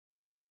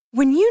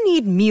When you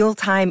need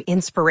mealtime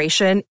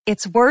inspiration,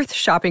 it's worth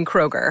shopping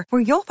Kroger,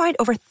 where you'll find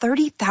over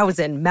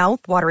 30,000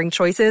 mouth-watering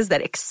choices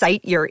that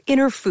excite your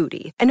inner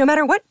foodie. And no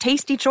matter what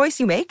tasty choice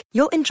you make,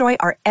 you'll enjoy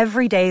our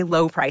everyday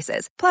low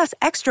prices, plus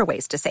extra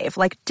ways to save,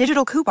 like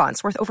digital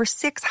coupons worth over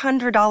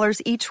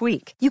 $600 each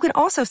week. You can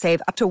also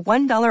save up to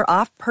 $1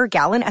 off per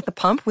gallon at the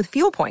pump with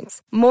fuel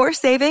points. More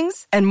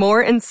savings and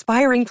more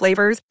inspiring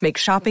flavors make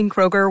shopping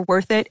Kroger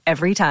worth it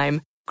every time.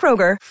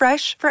 Kroger,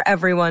 fresh for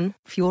everyone.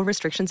 Fuel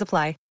restrictions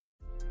apply.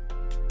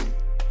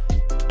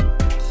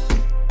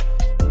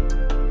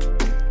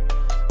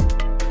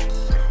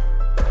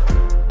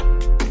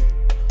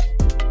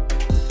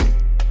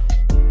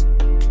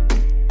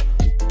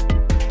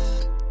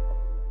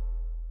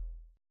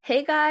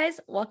 Hey guys,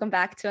 welcome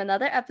back to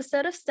another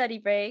episode of Study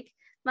Break.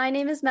 My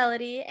name is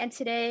Melody, and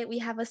today we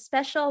have a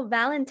special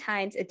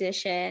Valentine's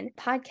edition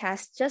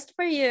podcast just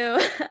for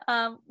you.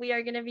 We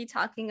are going to be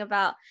talking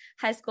about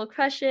high school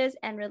crushes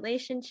and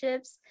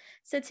relationships.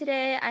 So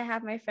today I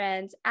have my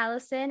friends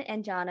Allison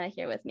and Jonna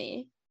here with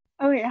me.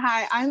 Okay,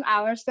 hi, I'm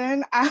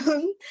Allison.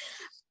 I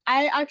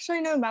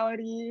actually know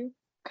Melody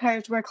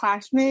because we're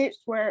classmates.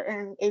 We're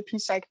in AP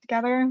Psych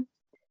together.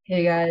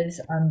 Hey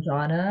guys, I'm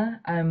Jonna.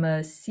 I'm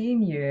a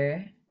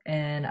senior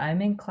and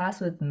I'm in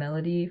class with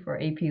Melody for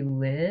AP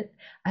Lit.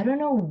 I don't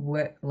know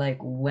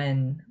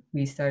when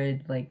we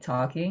started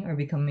talking or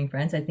becoming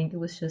friends. I think it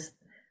was just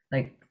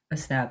like a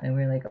snap and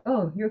we were like,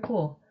 "Oh, you're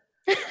cool."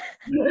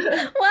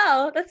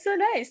 Wow, that's so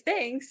nice.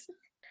 Thanks.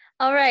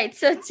 All right,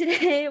 so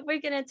today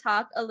we're going to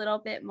talk a little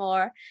bit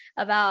more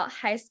about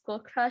high school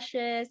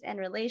crushes and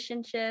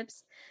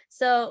relationships.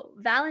 So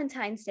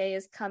Valentine's Day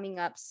is coming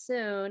up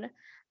soon.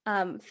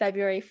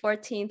 February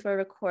 14th. We're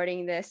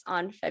recording this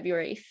on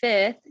February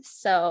 5th.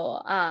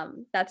 So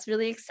that's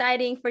really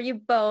exciting for you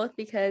both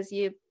because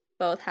you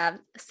both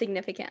have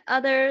significant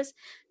others.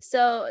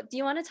 So do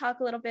you want to talk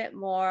a little bit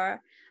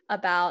more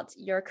about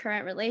your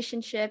current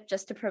relationship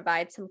just to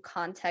provide some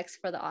context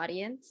for the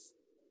audience?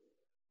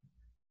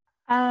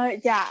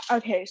 Yeah,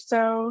 okay.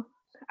 So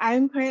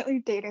I'm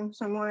currently dating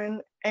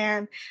someone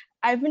and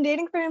I've been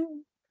dating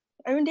him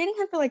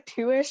for like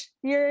 2-ish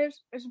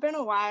years. It's been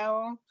a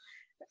while.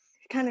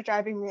 Kind of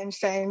driving me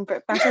insane,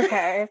 but that's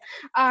okay.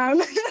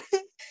 I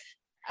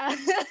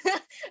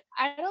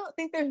don't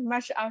think there's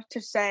much else to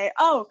say.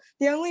 Oh,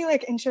 the only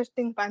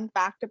interesting fun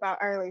fact about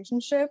our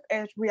relationship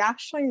is we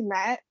actually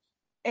met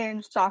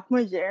in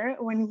sophomore year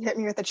when he hit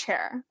me with a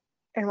chair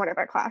in one of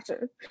our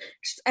classes,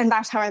 and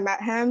that's how I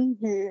met him.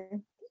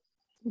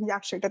 He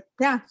actually did,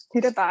 yeah, he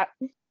did that.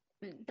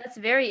 That's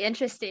very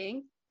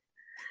interesting.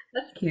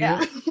 That's cute.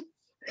 Yeah.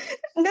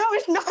 No,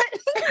 it's not.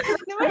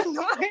 No, it's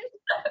not.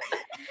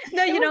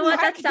 No, you know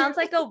what? That sounds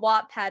like a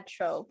Wattpad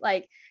trope.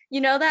 Like,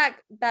 you know that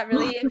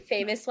really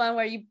famous one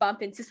where you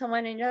bump into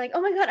someone and you're like,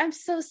 "Oh my God, I'm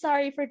so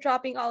sorry for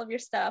dropping all of your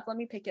stuff. Let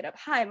me pick it up.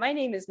 Hi, my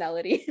name is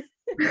Melody."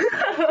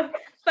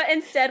 But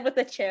instead with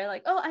a chair,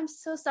 like, "Oh, I'm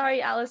so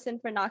sorry, Allison,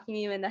 for knocking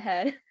you in the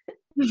head."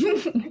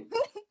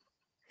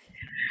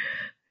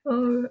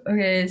 Oh,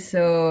 okay,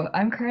 so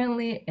I'm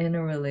currently in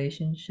a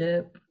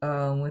relationship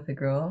with a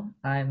girl.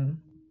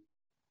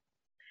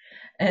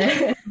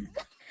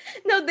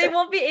 No, they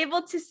won't be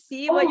able to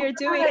see what you're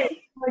doing.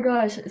 Oh my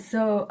gosh,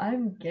 so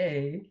I'm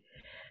gay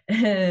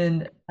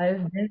and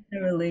I've been in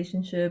a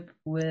relationship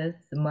with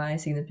my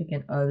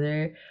significant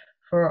other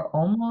for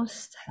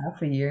almost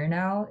half a year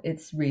now.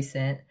 It's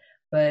recent,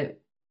 but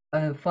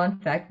a fun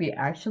fact, we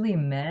actually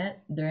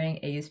met during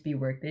ASB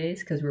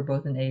workdays because we're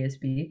both in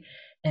ASB,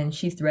 and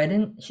she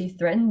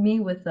threatened me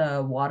with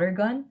a water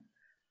gun,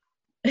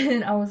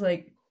 and I was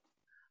like,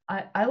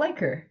 I like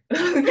her.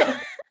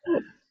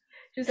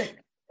 She was like,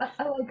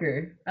 I like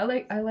her. I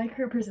like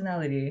her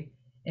personality.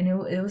 And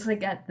it was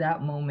like at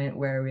that moment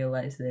where I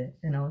realized it.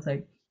 And I was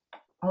like,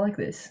 I like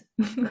this.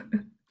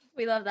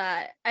 We love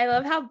that. I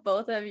love how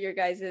both of your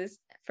guys'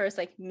 first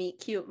meet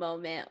cute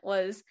moment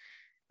was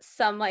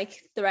some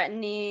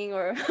threatening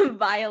or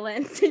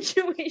violent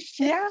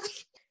situation. Yeah.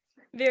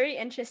 Very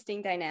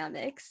interesting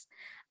dynamics.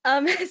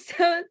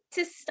 So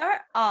to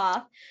start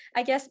off,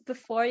 I guess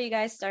before you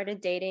guys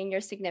started dating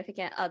your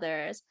significant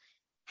others,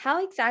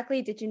 how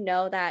exactly did you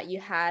know that you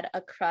had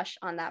a crush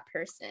on that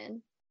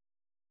person?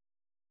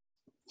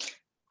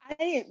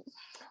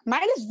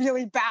 Mine is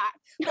really bad.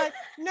 Like,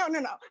 no. I'm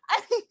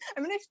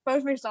gonna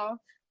expose myself.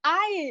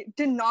 I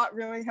did not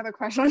really have a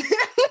crush on him. No,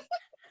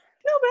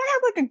 but I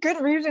have a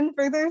good reason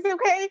for this,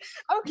 okay?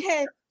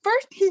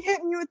 First he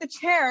hit me with the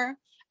chair,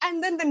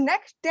 and then the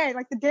next day,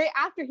 the day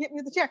after he hit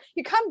me with the chair,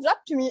 he comes up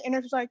to me and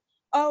it's like,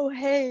 "Oh,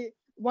 hey,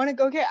 want to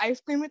go get ice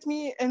cream with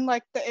me?" And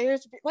the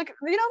ASB,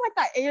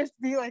 that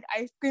ASB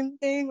ice cream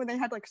thing when they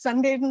had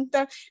sundaes and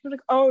stuff. He was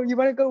like, "Oh, you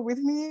want to go with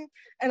me?"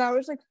 And I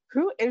was like,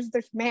 "Who is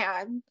this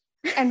man?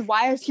 And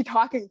why is he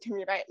talking to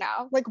me right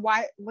now?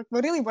 Why?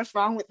 Literally, what's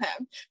wrong with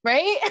him,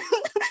 right?"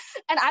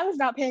 And I was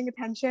not paying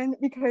attention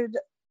because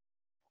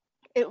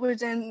it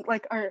was in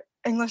our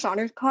English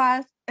honors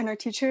class, and our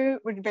teacher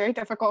was very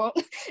difficult,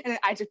 and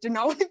I just did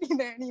not want to be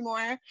there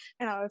anymore.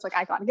 And I was like,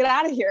 I gotta get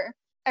out of here.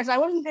 as I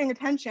wasn't paying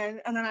attention,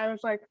 and then I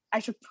was like, I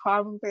should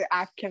probably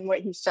ask him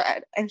what he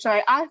said. And so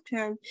I asked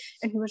him,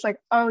 and he was like,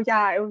 oh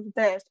yeah, it was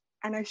this.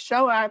 And I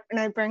show up and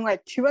I bring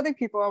like 2 other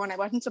people when I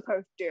wasn't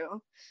supposed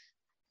to.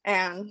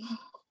 And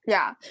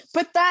yeah.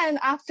 But then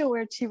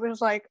afterwards he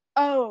was like,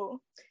 oh,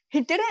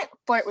 he didn't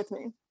flirt with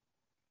me.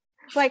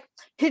 Like,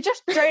 he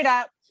just straight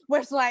up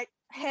was like,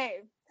 hey,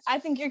 I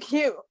think you're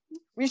cute.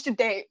 We should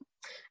date.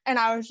 And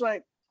I was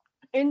like,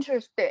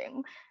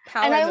 interesting.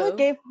 Power and I move. only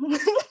gave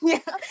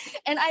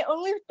and I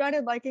only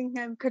started liking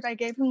him because I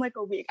gave him like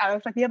a week. I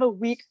was like, you have a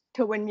week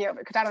to win me over,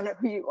 because I don't know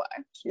who you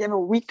are. You have a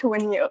week to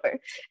win me over.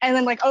 And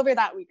then like over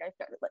that week I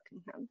started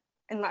liking him,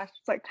 and that's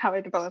like how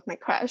I developed my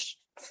crush.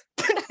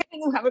 But I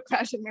didn't have a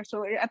crush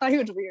initially. I thought he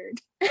was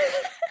weird.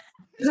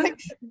 Like,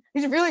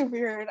 he's really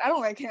weird. I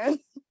don't like him.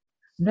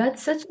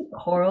 That's such a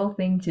Coral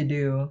thing to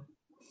do.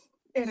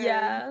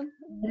 Yeah.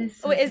 That is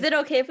so Wait, is it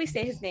okay if we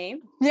say his name?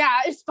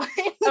 Yeah, it's fine.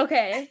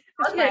 Okay.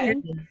 okay.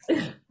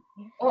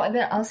 Oh, and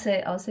then I'll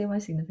say my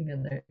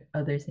significant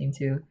other's name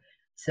too.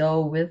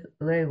 So with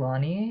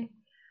Leilani,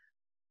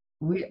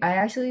 I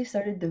actually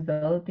started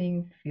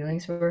developing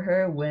feelings for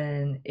her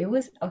when it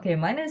was okay.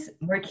 Mine is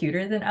more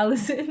cuter than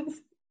Allison's,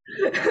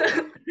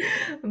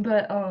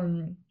 but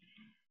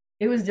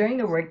it was during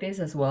the work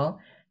days as well.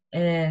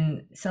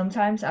 And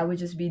sometimes I would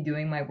just be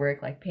doing my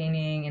work, like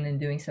painting and then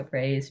doing stuff for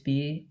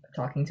ASB,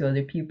 talking to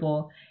other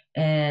people.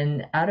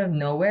 And out of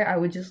nowhere, I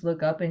would just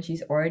look up and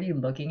she's already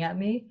looking at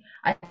me.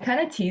 I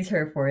kind of tease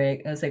her for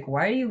it. I was like,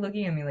 why are you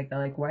looking at me like that?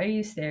 Like, why are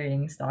you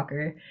staring,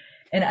 stalker?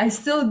 And I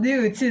still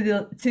do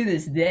to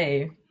this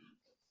day,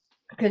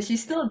 because she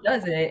still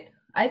does it.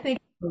 I think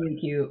it's really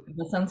cute,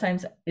 but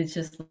sometimes it's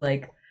just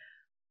like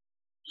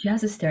she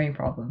has a staring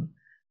problem.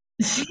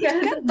 That's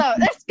good though.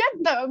 That's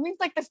good though. It means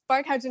like the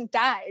spark hasn't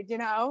died, you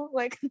know?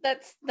 Like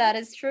that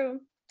is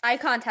true. Eye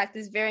contact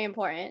is very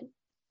important.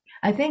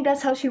 I think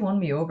that's how she won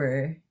me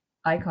over.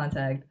 Eye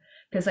contact.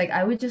 Because like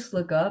I would just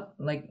look up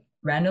like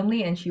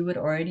randomly and she would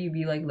already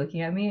be like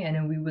looking at me, and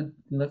then we would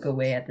look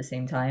away at the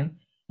same time.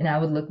 And I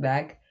would look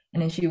back,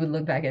 and then she would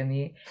look back at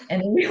me.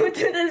 And then we would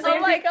do the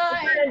same my thing God.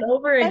 over and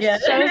over again.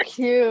 that's so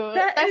cute.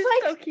 That's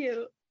like so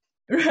cute.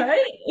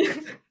 Right?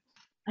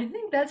 I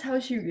think that's how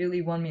she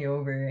really won me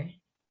over.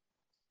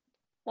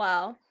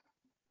 Wow.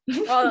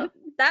 Well,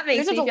 that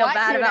makes me feel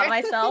bad about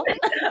myself.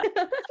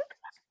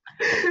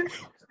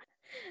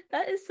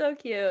 That is so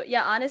cute.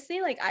 Yeah,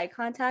 honestly, like eye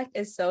contact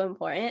is so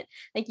important.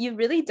 Like you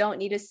really don't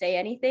need to say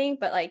anything,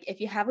 but like if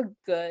you have a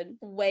good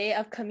way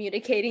of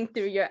communicating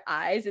through your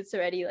eyes, it's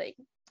already like,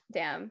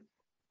 damn,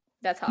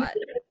 that's hot.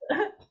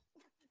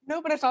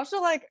 No, but it's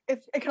also like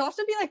it can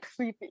also be like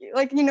creepy.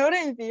 Like, you know what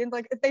I mean?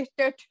 Like if they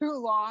stare too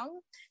long,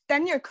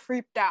 then you're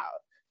creeped out.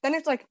 Then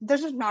it's like,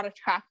 this is not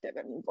attractive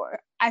anymore.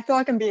 I feel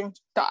like I'm being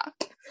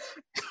stalked.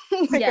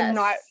 Like yes. I'm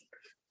not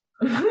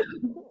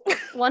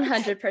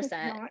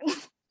 100%.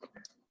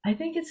 I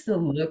think it's the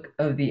look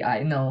of the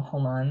eye. No,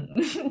 hold on.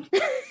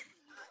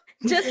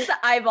 Just the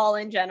eyeball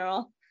in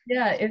general.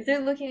 Yeah, if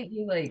they're looking at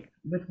you like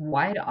with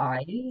wide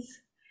eyes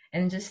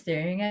and just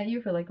staring at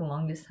you for like the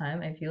longest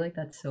time, I feel like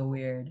that's so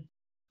weird.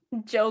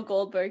 Joe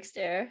Goldberg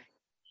stare.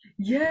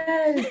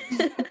 Yes.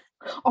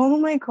 Oh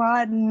my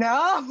God, no.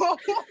 I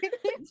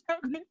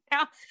don't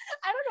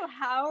know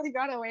how he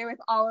got away with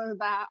all of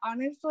that,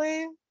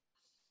 honestly.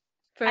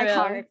 For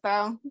iconic real.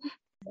 though.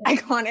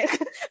 Iconic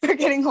for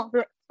getting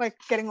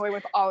away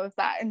with all of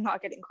that and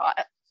not getting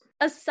caught.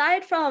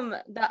 Aside from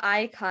the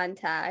eye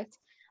contact,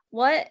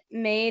 what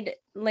made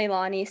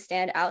Leilani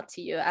stand out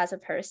to you as a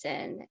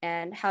person,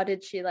 and how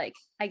did she like,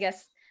 I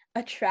guess,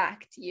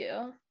 attract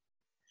you?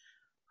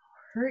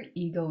 Her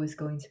ego is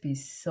going to be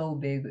so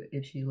big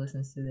if she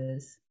listens to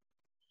this.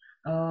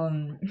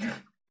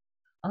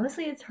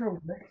 Honestly, it's her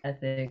work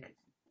ethic.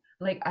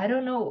 Like, I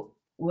don't know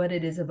what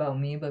it is about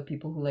me, but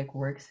people who like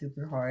work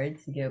super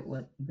hard to get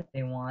what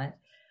they want.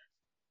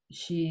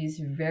 She's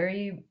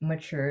very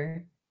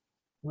mature.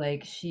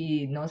 Like,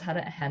 she knows how to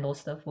handle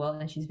stuff well,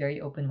 and she's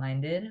very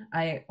open-minded.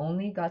 I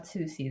only got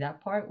to see that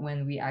part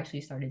when we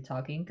actually started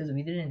talking, because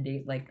we didn't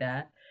date like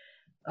that.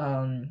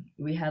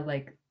 We had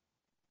like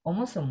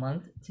almost a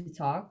month to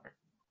talk,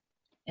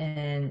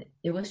 and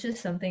it was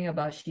just something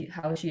about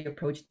how she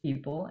approached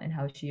people and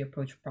how she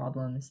approached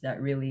problems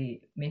that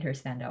really made her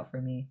stand out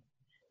for me.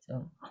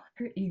 So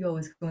her ego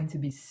is going to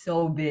be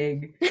so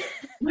big.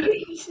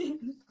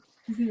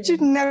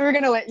 She's never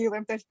gonna let you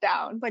live this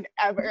down, like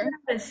ever.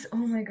 Yes. Oh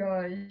my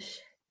gosh.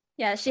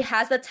 Yeah, she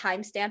has the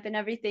timestamp and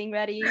everything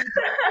ready.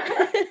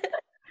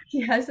 She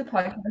has the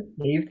podcast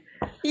saved.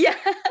 Yeah.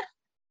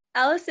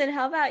 Allison,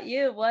 how about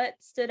you? What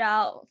stood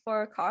out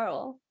for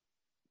Carl?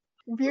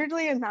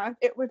 Weirdly enough,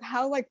 it was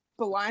how like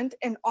blunt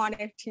and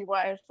honest he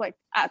was like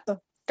at the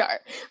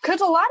start.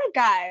 Because a lot of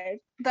guys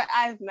that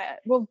I've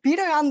met will beat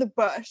around the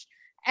bush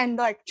and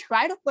like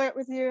try to flirt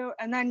with you,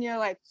 and then you're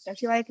like, does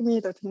he like me,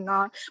 does he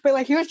not? But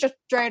like he was just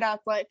straight up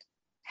like,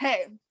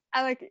 hey,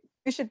 I like you,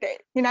 we should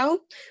date, you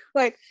know?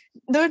 Like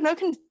there was no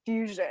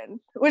confusion,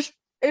 which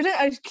isn't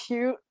as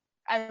cute,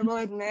 I will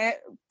admit,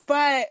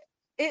 but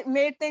it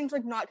made things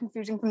like not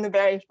confusing from the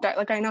very start.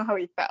 Like I know how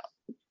he felt.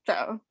 So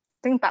I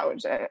think that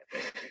was it.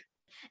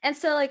 And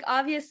so, like,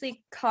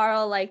 obviously,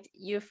 Carl liked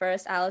you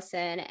first,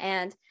 Allison.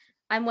 And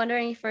I'm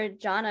wondering for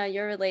Jana,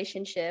 your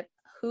relationship,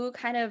 who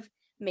kind of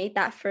made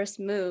that first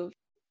move?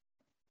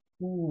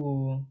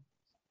 Ooh.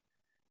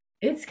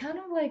 It's kind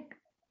of like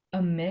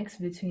a mix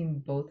between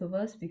both of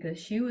us because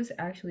she was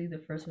actually the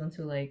first one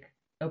to like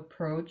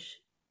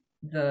approach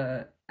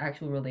the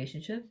actual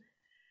relationship,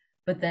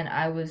 but then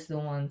I was the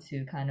one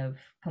to kind of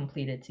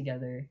complete it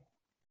together.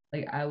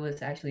 Like I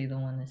was actually the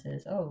one that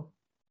says, "Oh,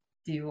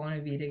 do you want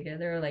to be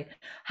together?" Or like,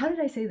 how did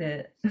I say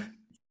that?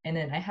 And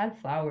then I had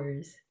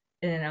flowers,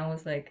 and then I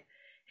was like,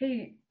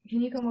 "Hey,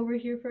 can you come over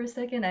here for a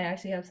second? I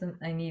actually have some.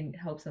 I need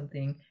help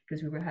something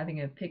because we were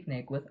having a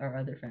picnic with our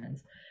other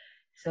friends."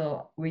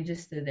 So we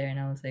just stood there, and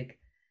I was like,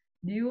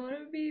 "Do you want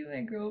to be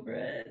my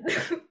girlfriend?"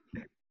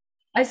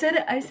 I said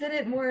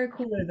it more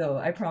cooler though.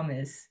 I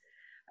promise.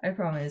 I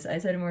promise. I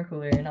said it more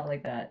cooler and not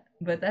like that.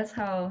 But that's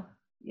how.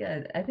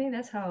 Yeah, I think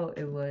that's how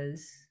it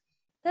was.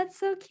 That's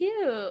so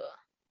cute.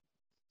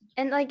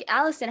 And like,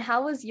 Allison,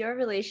 how was your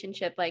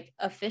relationship like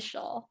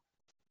official?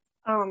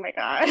 Oh my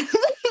god. I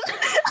feel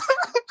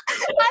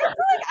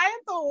like I am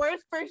the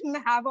worst person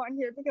to have on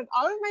here because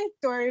all of my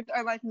stories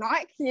are like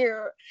not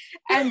cute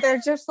and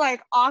they're just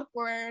like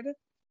awkward.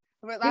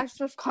 But that's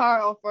just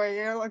Carl for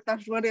you. Like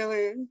that's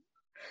literally.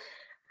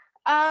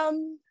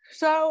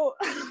 So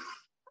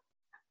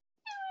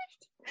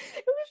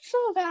it was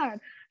so bad.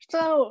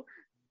 So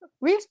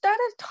we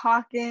started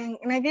talking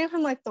and I gave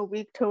him like the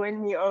week to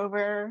win me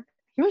over.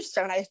 He was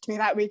so nice to me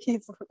that week.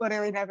 He's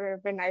literally never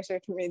been nicer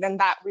to me than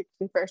that week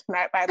we first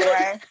met, by the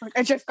way. Like,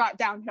 it just got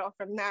downhill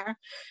from there.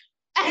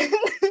 And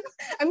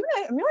I'm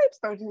really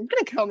exposing. He's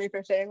gonna kill me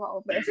for saying all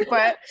of this,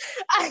 but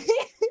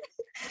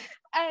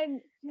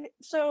and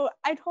so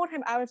I told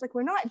him, I was like,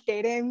 we're not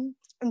dating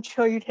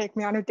until you take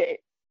me on a date.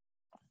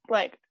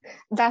 Like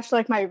that's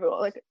like my rule.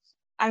 Like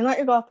I'm not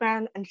your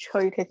girlfriend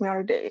until you take me on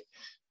a date.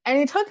 And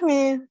he took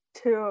me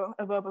to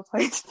a boba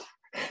place.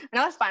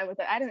 And I was fine with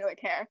it. I didn't really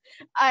care.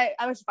 I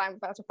was fine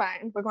with that. So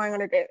fine. We're going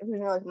on a date. It doesn't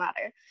really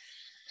matter.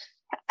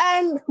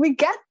 And we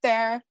get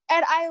there,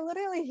 and I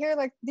literally hear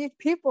like these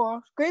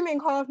people screaming,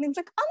 calling names,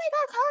 like, "Oh my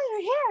god, Carl,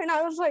 you're here!" And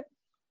I was like,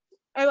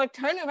 I like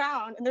turn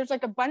around, and there's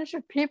like a bunch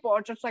of people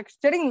just like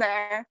sitting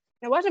there. And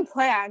it wasn't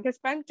planned. His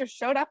friend just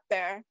showed up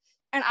there,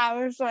 and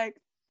I was like,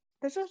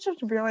 this is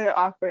just really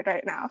awkward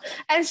right now.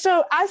 And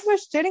so as we're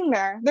sitting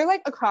there, they're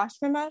like across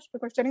from us,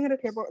 like we're sitting at a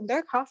table, and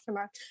they're across from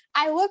us.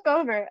 I look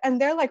over, and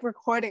they're like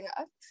recording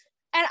us.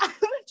 And I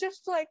was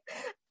just like,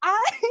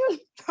 I am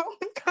so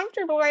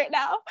uncomfortable right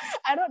now.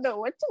 I don't know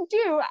what to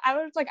do. I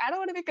was like, I don't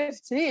want to make a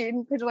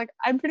scene because, like,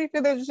 I'm pretty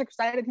sure they're just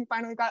excited he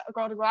finally got a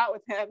girl to go out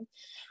with him.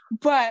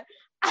 But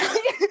I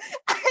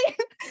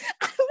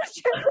was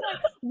just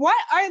like, what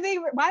are they?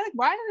 Why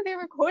are they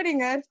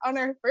recording us on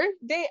our first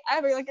date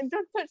ever? Like, it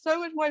just put so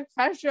much more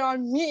pressure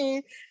on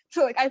me.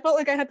 So, like, I felt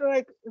like I had to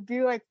like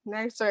be like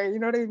nicer. You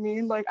know what I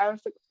mean? Like, I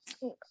was like,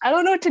 I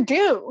don't know what to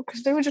do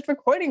because they were just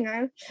recording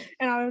us,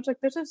 and I was like,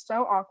 this is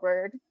so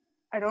awkward.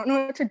 I don't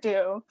know what to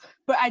do,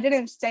 but I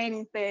didn't say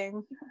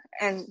anything,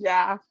 and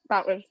yeah,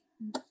 that was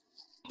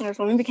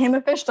when we became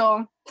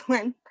official,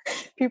 when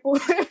people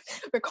were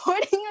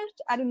recording us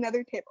at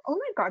another table. Oh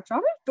my god,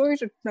 Java's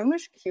stories are so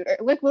much cuter.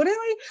 Like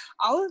literally,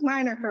 all of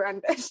mine are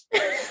horrendous.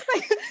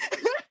 Like,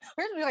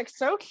 hers are like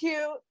so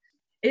cute.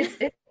 It's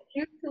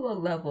cute to a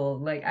level.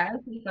 Like I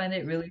actually find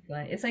it really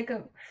fun. It's like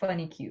a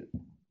funny cute.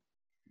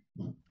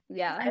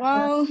 Yeah.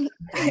 Well,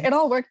 it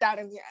all worked out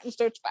in the end,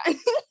 so it's fine.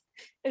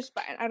 It's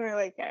fine. I don't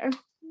really care.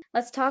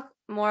 Let's talk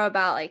more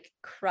about like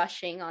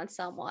crushing on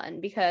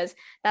someone because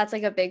that's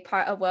like a big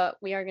part of what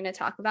we are going to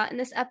talk about in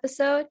this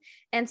episode.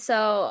 And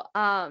so,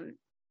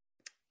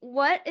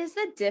 what is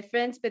the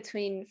difference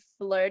between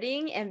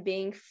flirting and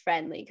being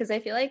friendly? Because I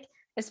feel like,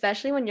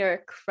 especially when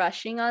you're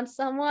crushing on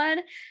someone,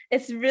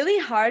 it's really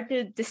hard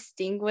to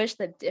distinguish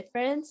the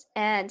difference.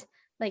 And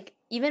like,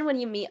 even when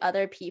you meet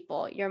other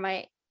people, you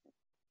might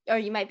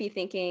be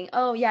thinking,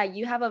 oh yeah,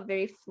 you have a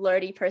very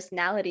flirty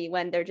personality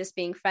when they're just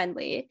being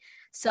friendly.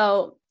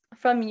 So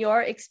from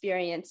your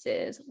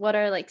experiences, what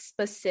are like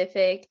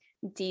specific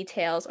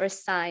details or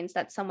signs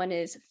that someone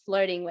is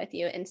flirting with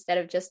you instead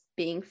of just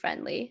being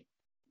friendly?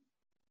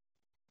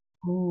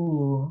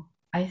 Ooh,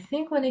 I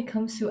think when it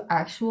comes to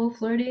actual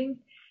flirting,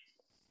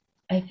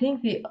 I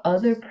think the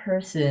other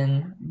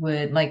person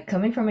would like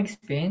coming from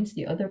experience,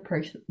 the other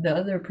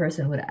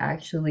person would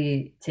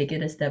actually take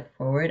it a step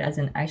forward as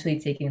in actually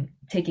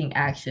taking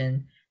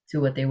action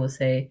to what they will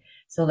say.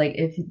 So like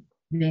if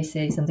they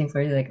say something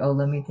for you like, "Oh,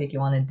 let me take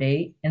you on a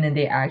date," and then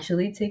they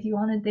actually take you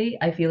on a date,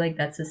 I feel like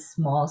that's a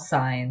small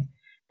sign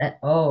that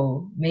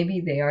oh,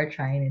 maybe they are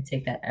trying to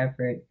take that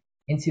effort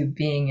into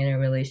being in a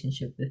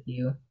relationship with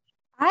you.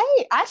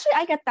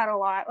 I get that a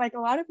lot. Like a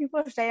lot of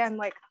people say I'm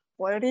like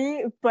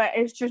flirty, but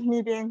it's just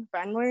me being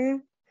friendly.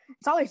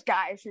 It's always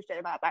guys who say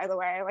that, by the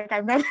way. Like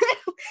I've never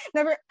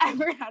never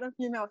ever had a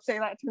female say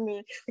that to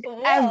me.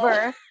 Like,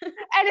 ever.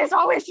 And it's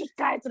always just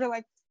guys that are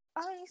like,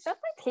 oh, you're so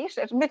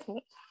flirtatious.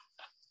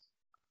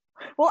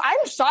 Well,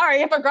 I'm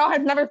sorry if a girl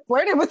has never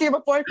flirted with you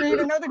before for you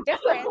to know the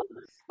difference.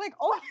 Like,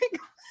 oh my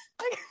god,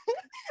 like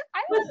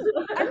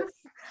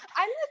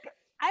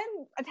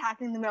I'm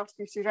attacking the male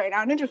species right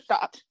now, and just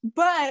stop.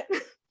 But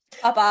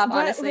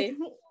honestly.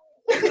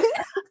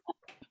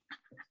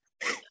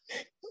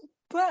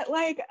 But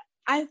like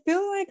I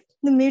feel like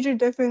the major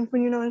difference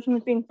when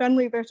someone's being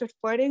friendly versus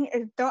flirting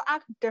is they'll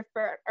act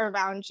different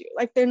around you.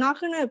 Like they're not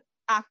gonna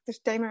act the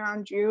same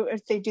around you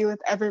as they do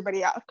with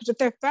everybody else. Because if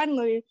they're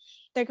friendly,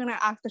 they're gonna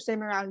act the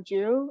same around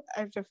you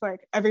as just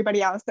like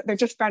everybody else that they're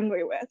just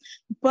friendly with.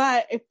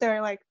 But if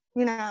they're like,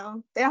 they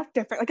act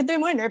different. Like if they're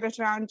more nervous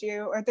around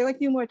you or they're like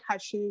you more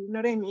touchy, you know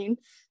what I mean?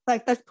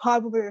 Like that's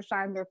probably a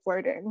sign they're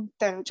flirting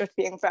than just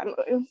being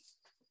friendly.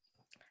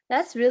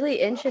 That's really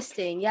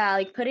interesting. Yeah,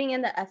 like putting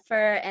in the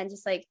effort and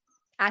just like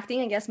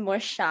acting, I guess, more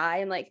shy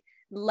and like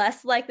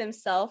less like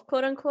themselves,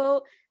 quote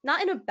unquote,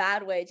 not in a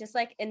bad way, just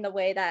like in the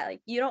way that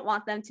like you don't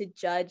want them to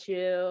judge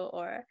you,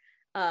 or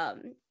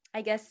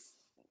I guess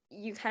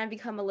you kind of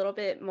become a little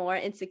bit more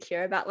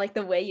insecure about like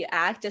the way you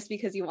act just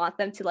because you want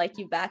them to like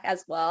you back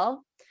as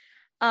well.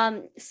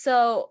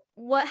 So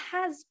what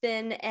has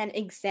been an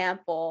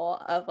example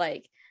of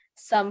like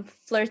some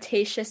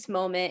flirtatious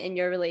moment in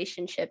your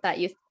relationship that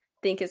you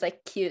think is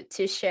like cute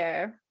to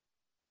share?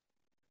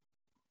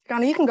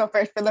 Johnny, you can go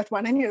first for this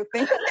one. I need to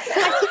think.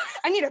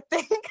 I need to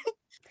think.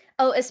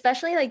 Oh,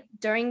 especially like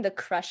during the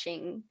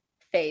crushing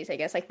phase, I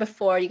guess, like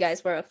before you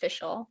guys were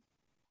official.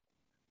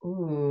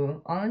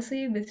 Ooh,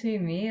 honestly,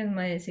 between me and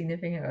my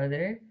significant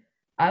other,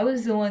 I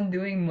was the one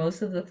doing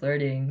most of the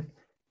flirting.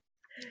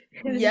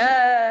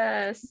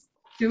 Yes.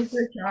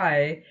 Super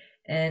shy.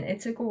 And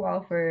it took a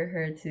while for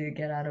her to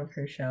get out of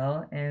her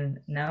shell. And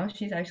now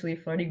she's actually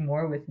flirting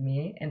more with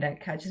me, and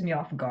that catches me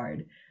off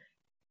guard.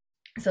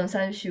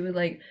 Sometimes she would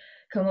like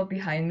come up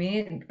behind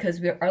me because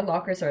our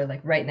lockers are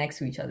like right next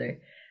to each other.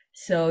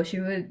 So she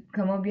would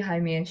come up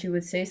behind me and she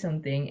would say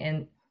something,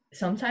 and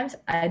sometimes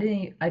I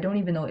don't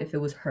even know if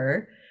it was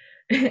her.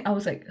 I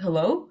was like,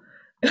 "Hello?"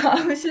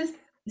 I was just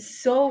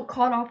so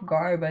caught off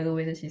guard by the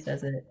way that she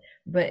says it.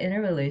 But in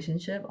a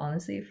relationship,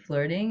 honestly,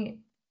 flirting,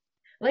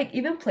 like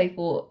even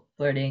playful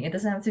flirting, it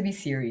doesn't have to be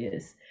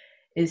serious,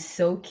 is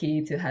so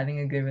key to having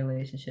a good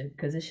relationship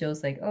because it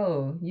shows like,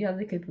 oh, you have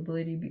the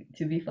capability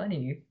to be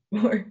funny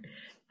or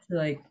to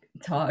like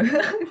talk.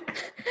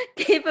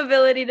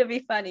 Capability to be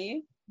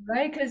funny.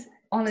 Right? Because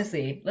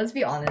honestly, let's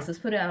be honest, let's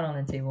put it out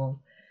on the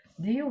table.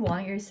 Do you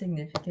want your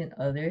significant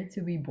other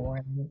to be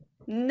boring?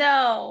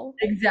 No.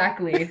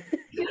 Exactly.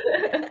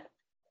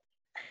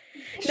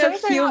 No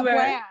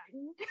humor.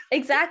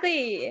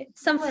 Exactly.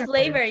 Some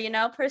flavor,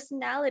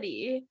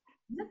 personality.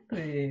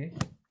 Exactly.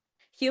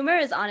 Humor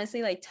is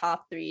honestly like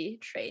top 3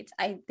 traits,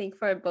 I think,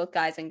 for both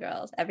guys and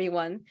girls.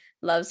 Everyone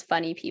loves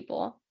funny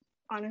people.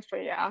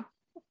 Honestly, yeah.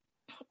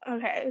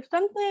 Okay,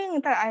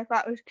 something that I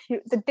thought was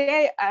cute the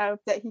day of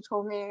that he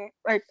told me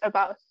like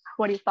about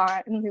what he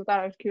thought and he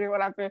thought it was cute or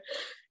whatever.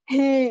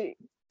 He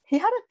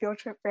had a field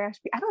trip for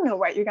SB. I don't know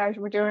what you guys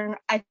were doing.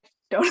 I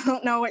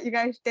don't know what you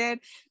guys did,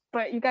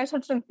 but you guys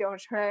had some field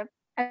trip,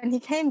 and he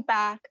came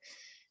back,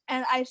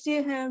 and I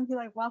see him. He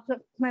like walks up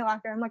to my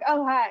locker. I'm like,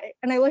 oh hi,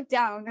 and I look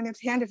down, and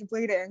his hand is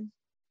bleeding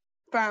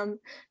from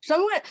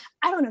someone.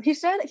 I don't know. He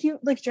said he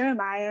like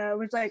Jeremiah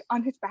was like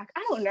on his back.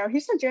 I don't know. He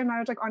said Jeremiah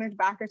was like on his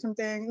back or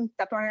something,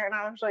 stepped on it, and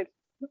I was like,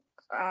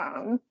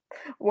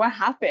 what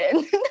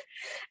happened?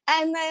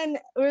 And then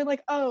we were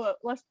like, oh,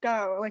 let's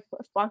go, like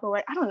let's walk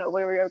away. I don't know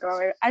where we were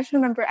going. I just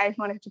remember I just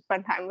wanted to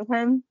spend time with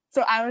him,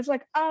 so I was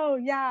like, oh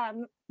yeah,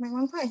 my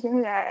mom's not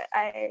here yet.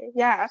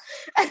 Yeah.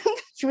 And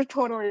she was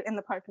totally in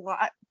the parking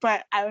lot,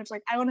 but I was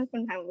like, I want to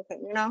spend time with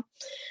him.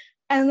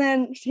 And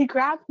then he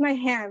grabbed my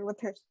hand with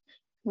his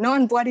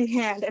non-bloody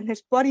hand, and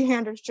his bloody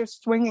hand is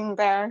just swinging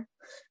there.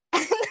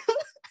 I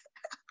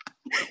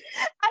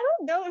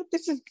don't know if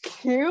this is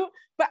cute,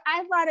 but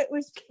I thought it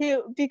was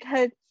cute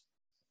because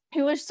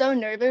he was so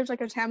nervous, like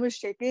his hand was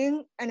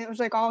shaking, and it was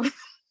like all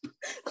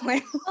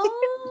clammy.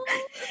 Oh.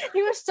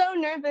 He was so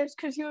nervous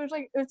because he was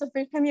like, it was the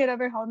first time he had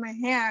ever held my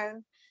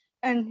hand,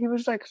 and he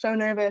was like so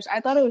nervous.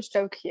 I thought it was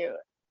so cute.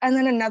 And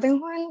then another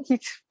one, he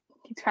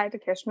tried to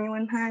kiss me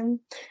one time,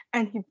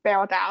 and he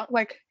bailed out.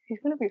 Like, he's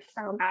gonna be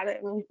so mad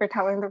at me for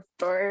telling the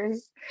story.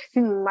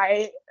 He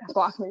might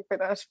block me for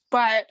this,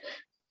 but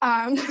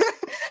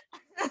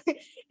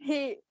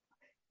he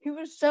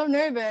was so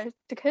nervous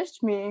to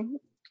kiss me.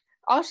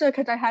 Also,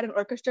 because I had an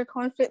orchestra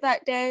concert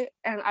that day,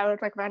 and I was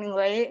like running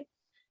late,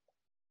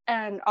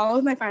 and all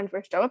of my friends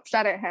were so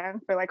upset at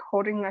him for like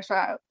holding this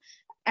up.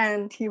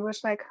 And he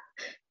was like,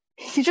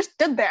 he just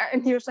stood there,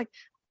 and he was like,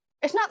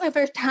 "It's not my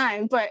first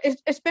time, but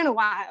it's been a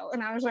while."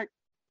 And I was like,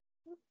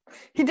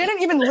 he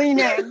didn't even lean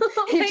in.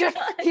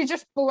 He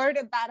just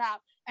blurted that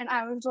out, and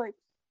I was like,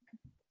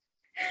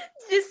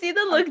 did you see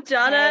the look okay.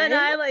 Jana and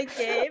I like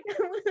gave?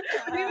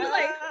 We were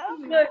like,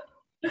 look.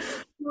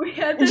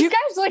 You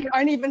guys like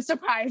aren't even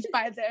surprised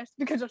by this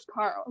because it's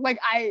Carl. Like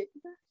I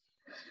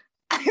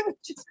didn't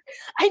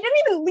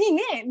even lean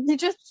in. He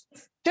just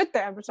stood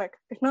there. I was like,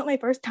 it's not my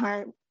first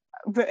time,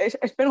 but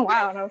it's been a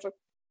while. And I was like,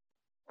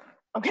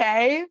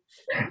 okay?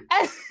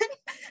 And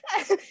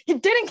he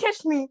didn't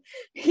kiss me.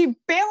 He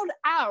bailed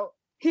out.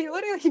 He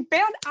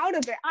bailed out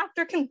of it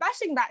after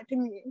confessing that to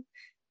me.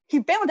 He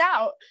bailed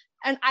out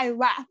and I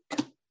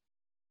left.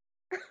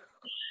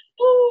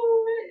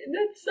 Oh,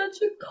 that's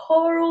such a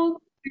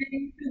Carl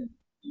thing.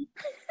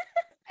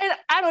 And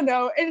I don't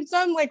know, in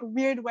some like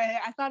weird way,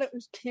 I thought it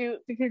was cute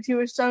because he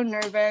was so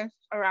nervous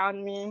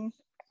around me.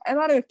 I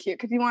thought it was cute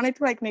because he wanted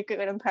to like make a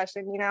good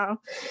impression, you know.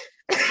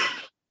 He's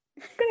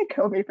gonna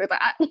kill me for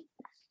that.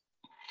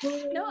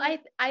 No,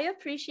 I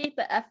appreciate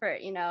the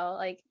effort, you know,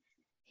 like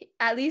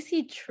at least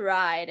he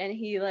tried and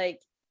he like,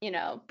 you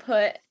know,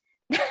 put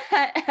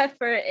that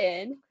effort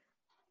in.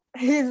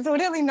 He's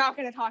literally not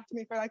gonna talk to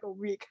me for like a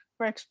week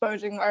for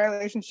exposing our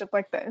relationship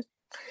like this.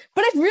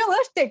 But it's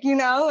realistic, you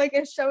know, like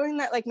it's showing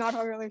that like not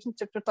all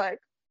relationships with like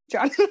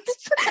John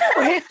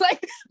it's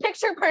like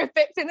picture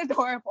perfect and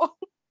adorable.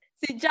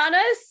 See, Jana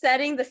is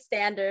setting the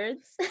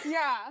standards.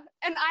 Yeah.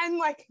 And I'm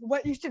like,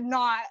 what you should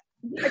not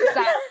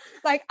accept.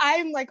 Like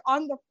I'm like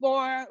on the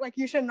floor, like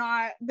you should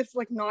not, this is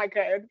like not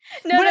good.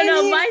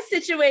 No, my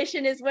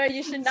situation is where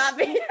you should not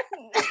be.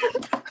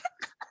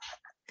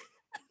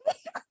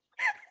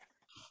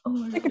 Oh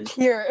my like a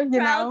tear, you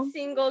Proud know.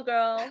 single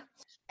girl.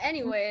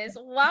 Anyways,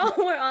 while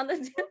we're on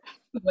the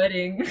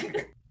wedding.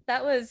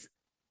 That was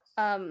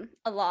a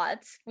lot.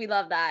 We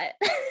love that.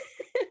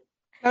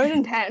 That was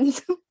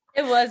intense.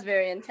 It was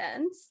very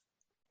intense.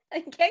 I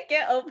can't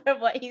get over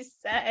what he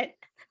said.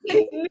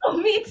 No,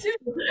 me too.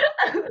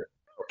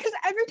 Because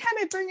every time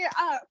I bring it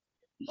up,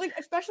 like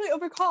especially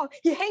over call,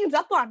 he hangs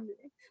up on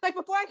me. Like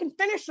before I can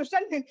finish the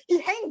sentence,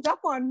 he hangs up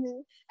on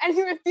me, and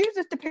he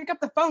refuses to pick up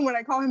the phone when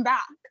I call him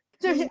back.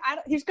 So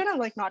he's gonna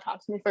like not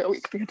talk to me for a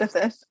week because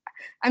of this.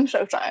 I'm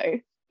so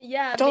sorry.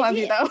 Yeah, Still love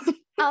you though.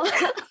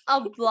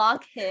 I'll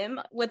block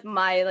him with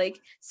my like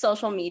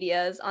social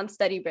medias on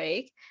study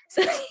break,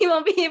 so he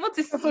won't be able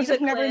to see We'll just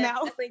the never clips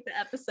know. and, like the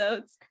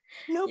episodes.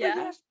 No, Yeah. but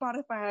he has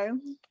Spotify.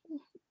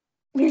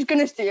 He's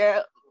gonna see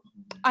it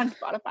on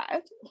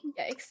Spotify.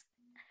 Yikes.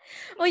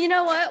 Well, you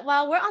know what?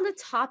 While we're on the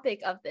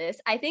topic of this,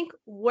 I think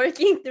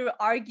working through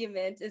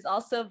arguments is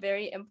also a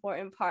very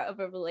important part of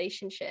a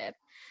relationship.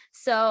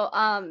 So,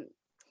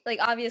 like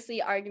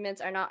obviously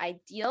arguments are not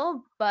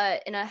ideal,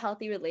 but in a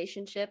healthy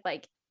relationship,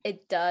 like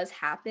it does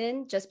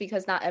happen just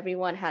because not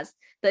everyone has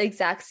the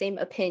exact same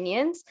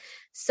opinions.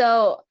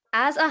 So,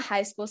 as a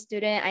high school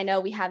student, I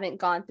know we haven't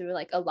gone through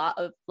like a lot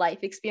of life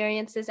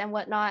experiences and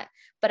whatnot,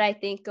 but I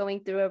think going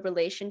through a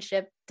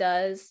relationship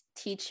does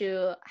teach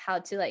you how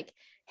to like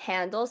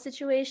handle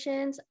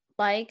situations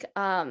like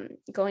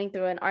going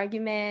through an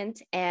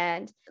argument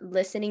and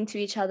listening to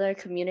each other,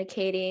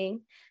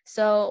 communicating.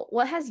 So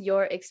what has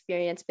your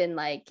experience been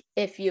like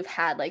if you've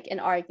had like an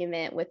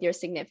argument with your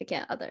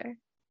significant other?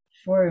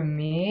 For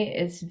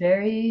me,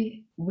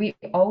 we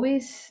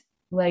always,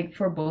 like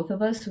for both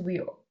of us,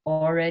 we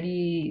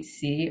already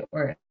see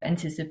or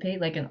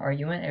anticipate like an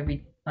argument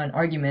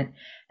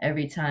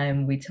every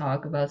time we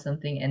talk about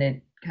something and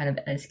it kind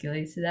of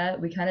escalates to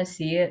that. We kind of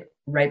see it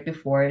right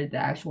before the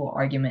actual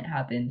argument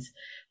happens.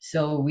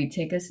 So we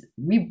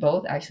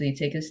both actually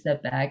take a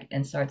step back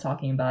and start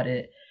talking about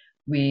it.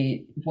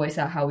 We voice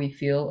out how we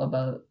feel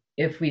about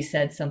if we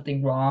said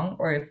something wrong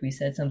or if we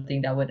said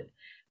something that would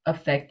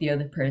affect the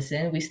other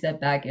person. We step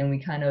back and we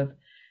kind of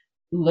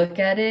look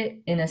at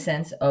it in a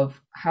sense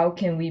of how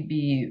can we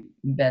be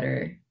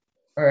better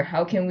or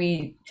how can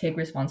we take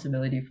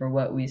responsibility for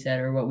what we said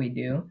or what we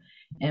do,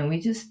 and we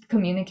just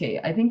communicate.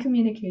 I think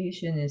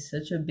communication is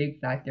such a big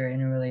factor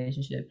in a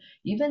relationship,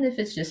 even if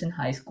it's just in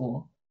high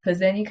school, because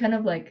then you kind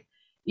of like,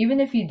 even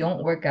if you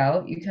don't work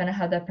out, you kind of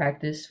have that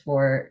practice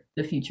for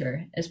the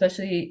future,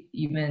 especially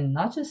even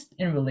not just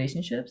in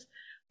relationships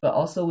but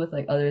also with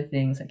like other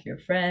things like your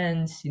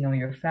friends,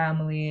 your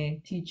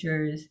family,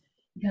 teachers.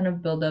 You kind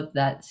of build up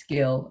that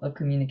skill of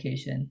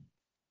communication.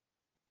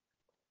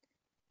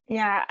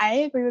 Yeah, I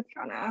agree with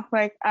Jonna.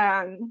 Like,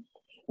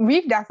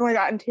 we've definitely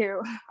gotten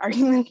into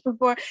arguments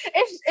before.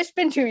 It's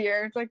been 2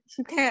 years. Like,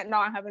 you can't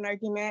not have an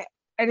argument.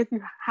 And if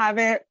you have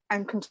it,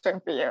 I'm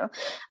concerned for you.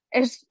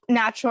 It's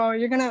natural.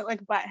 You're gonna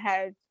like butt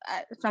heads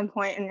at some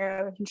point in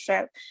your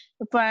relationship.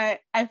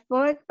 But I feel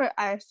like for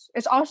us,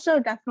 it's also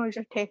definitely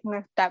just taking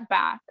a step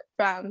back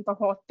from the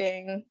whole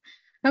thing.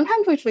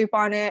 Sometimes we sleep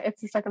on it if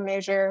it's like a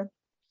major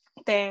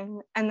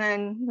thing, and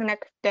then the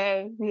next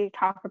day we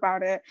talk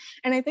about it.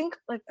 And I think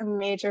like a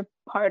major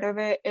part of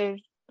it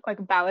is like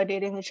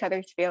validating each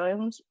other's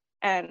feelings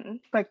and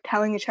like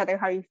telling each other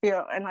how you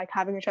feel and like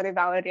having each other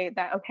validate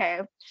that, okay,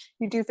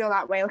 you do feel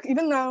that way, like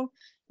even though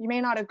you may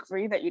not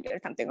agree that you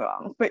did something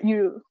wrong, but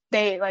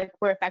they like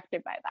were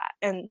affected by that,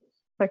 and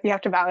like you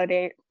have to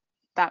validate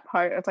that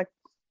part of like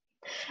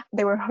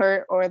they were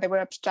hurt or they were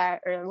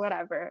upset or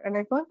whatever. And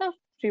I feel like that's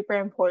super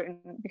important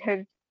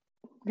because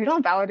if you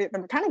don't validate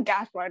them, you're kind of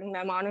gaslighting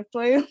them,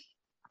 honestly.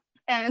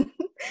 And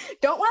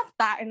don't want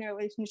that in a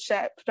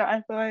relationship. So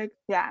I feel like,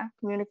 yeah,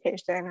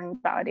 communication and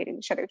validating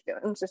each other's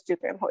feelings is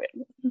super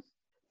important.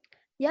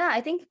 Yeah,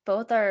 I think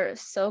both are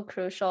so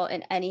crucial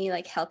in any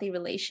like healthy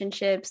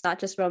relationships, not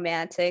just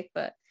romantic,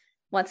 but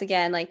once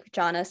again, like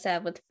Jana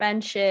said, with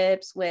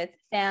friendships, with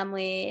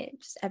family,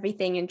 just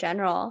everything in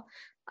general.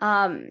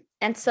 And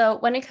so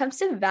when it comes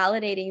to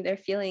validating their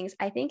feelings,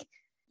 I think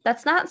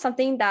that's not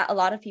something that a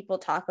lot of people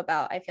talk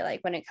about. I feel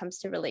like when it comes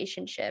to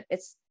relationship,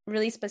 it's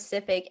really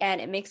specific and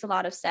it makes a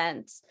lot of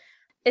sense.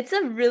 It's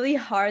a really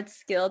hard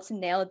skill to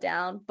nail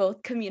down,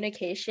 both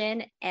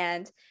communication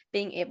and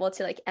being able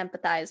to like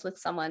empathize with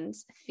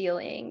someone's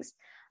feelings.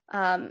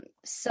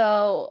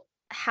 So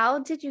how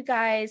did you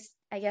guys,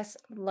 I guess,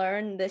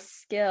 learn this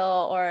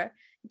skill or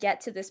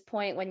get to this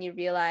point when you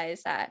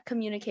realize that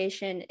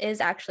communication is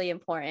actually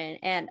important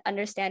and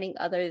understanding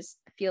others'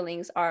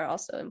 feelings are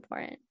also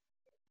important?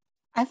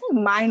 I think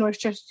mine was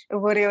just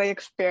literally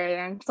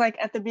experience. Like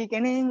at the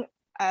beginning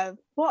of,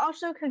 well,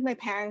 also because my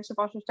parents have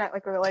also set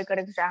like a really good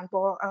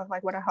example of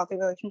like what a healthy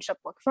relationship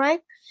looks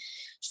like.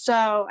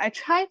 So I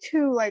try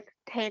to like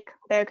take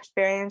their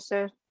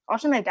experiences.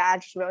 Also, my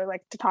dad just really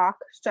liked to talk,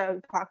 so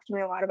he talks to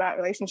me a lot about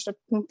relationships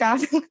and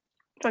stuff.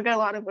 So I get a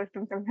lot of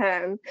wisdom from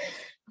him.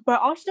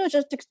 But also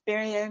just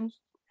experience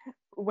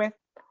with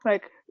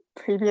like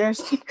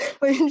previous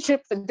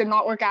relationships that did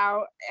not work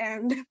out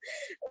and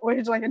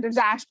was like a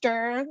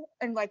disaster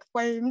and like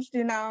flames,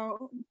 you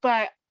know.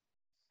 But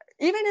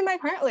even in my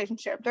current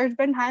relationship, there's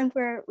been times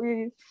where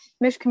we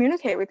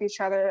miscommunicate with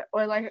each other,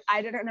 or like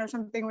I didn't know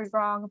something was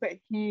wrong, but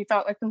he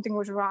felt like something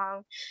was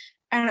wrong.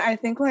 And I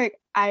think like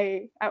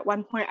at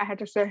one point I had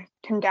to sit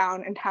him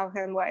down and tell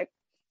him like,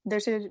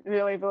 this is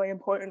really, really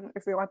important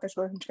if we want this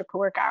relationship to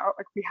work out.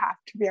 Like we have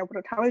to be able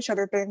to tell each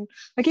other things.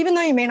 Like even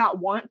though you may not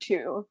want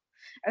to,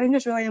 I think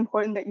it's really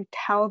important that you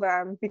tell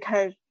them,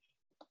 because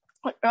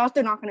or else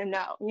they're not going to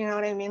know, you know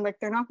what I mean? Like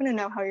they're not going to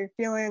know how you're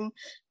feeling,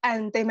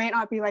 and they might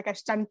not be like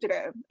as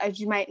sensitive as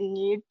you might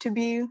need to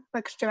be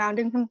like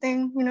surrounding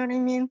something, you know what I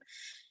mean?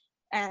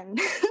 And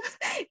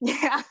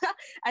yeah,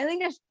 I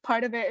think as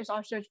part of it is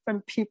also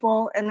from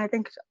people, and I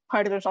think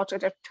part of it is also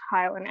just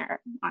trial and error,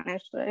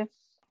 honestly.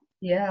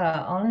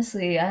 Yeah,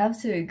 honestly, I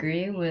have to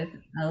agree with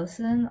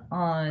Allison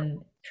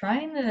on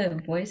trying to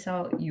voice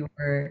out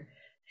your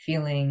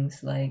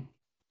feelings. Like,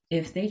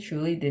 if they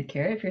truly did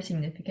care, if your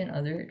significant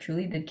other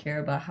truly did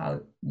care about how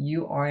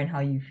you are and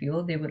how you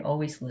feel, they would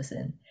always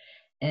listen.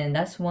 And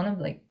that's one of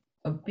like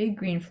a big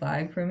green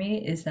flag for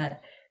me, is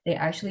that they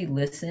actually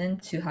listen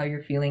to how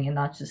you're feeling and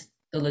not just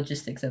the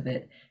logistics of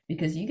it.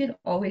 Because you could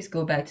always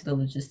go back to the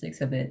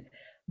logistics of it,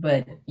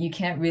 but you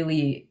can't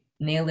really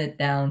nail it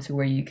down to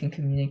where you can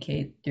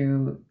communicate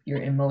through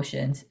your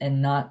emotions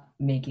and not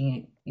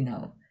making it,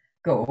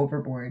 go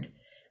overboard.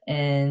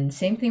 And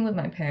same thing with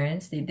my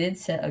parents. They did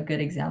set a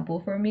good example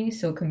for me.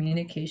 So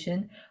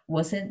communication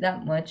wasn't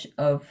that much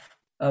of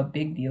a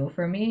big deal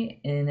for me,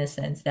 in a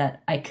sense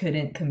that I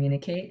couldn't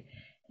communicate.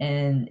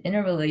 And in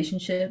a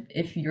relationship,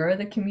 if you're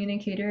the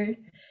communicator,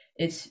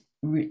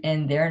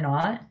 and they're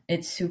not,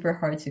 it's super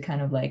hard to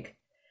kind of like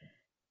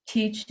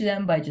teach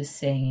them by just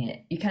saying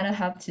it. You kind of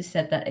have to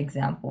set that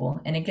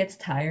example, and it gets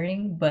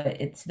tiring, but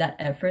it's that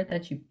effort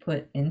that you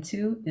put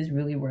into is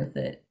really worth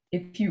it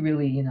if you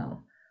really,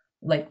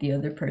 like the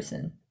other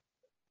person.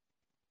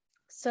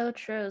 So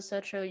true,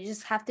 so true. You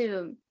just have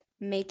to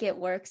make it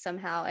work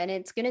somehow, and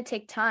it's going to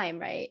take time,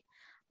 right?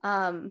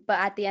 But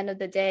at the end of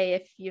the day,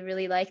 if you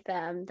really like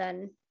them,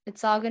 then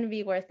it's all going to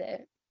be worth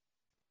it.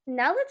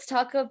 Now let's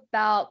talk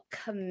about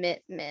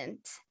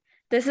commitment.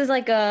 This is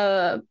like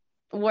a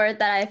word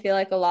that I feel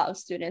like a lot of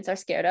students are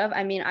scared of.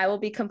 I mean, I will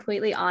be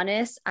completely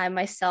honest. I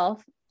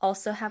myself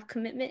also have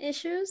commitment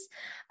issues,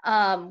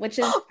 which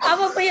is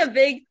probably a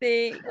big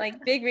thing,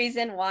 like big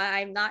reason why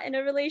I'm not in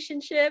a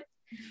relationship.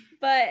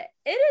 But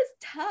it is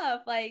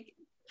tough, like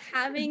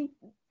having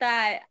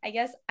that, I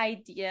guess,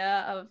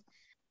 idea of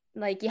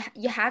like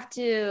you have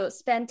to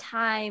spend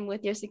time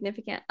with your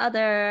significant other,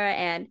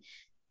 and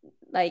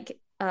like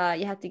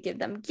you have to give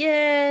them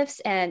gifts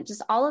and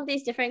just all of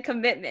these different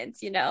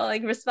commitments,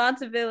 like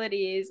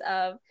responsibilities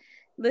of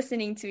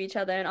listening to each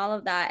other and all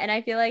of that. And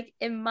I feel like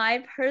in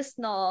my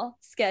personal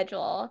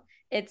schedule,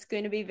 it's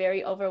going to be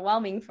very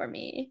overwhelming for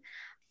me.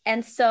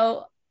 And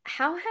so,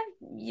 how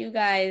have you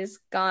guys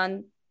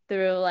gone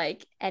through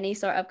like any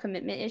sort of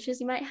commitment issues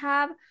you might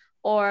have,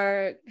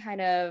 or kind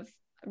of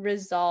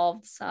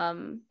resolved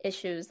some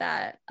issues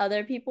that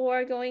other people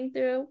are going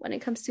through when it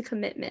comes to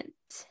commitment?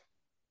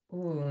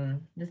 Ooh,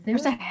 the thing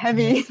There's a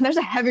with there's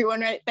a heavy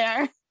one right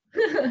there.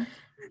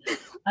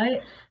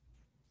 I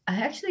I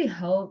actually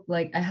help,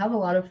 like, I have a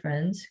lot of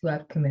friends who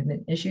have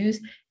commitment issues,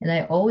 and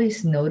I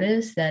always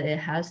notice that it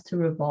has to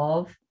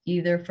revolve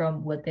either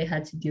from what they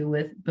had to deal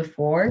with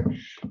before,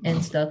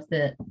 and stuff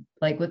that,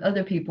 like, with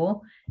other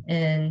people,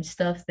 and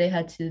stuff they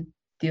had to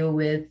deal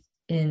with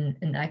in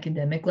an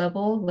academic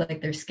level,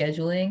 like their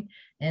scheduling.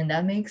 And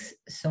that makes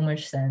so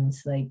much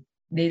sense. Like,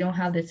 they don't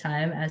have the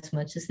time as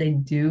much as they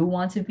do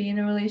want to be in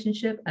a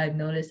relationship. I've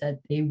noticed that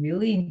they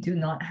really do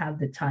not have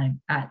the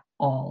time at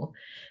all.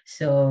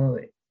 So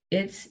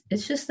it's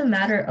just a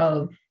matter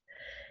of,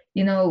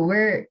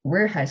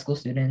 we're high school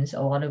students. A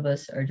lot of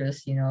us are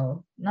just,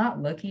 not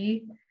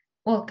lucky.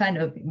 Well, kind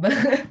of,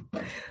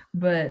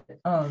 but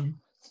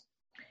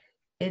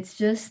it's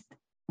just,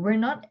 we're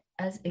not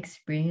as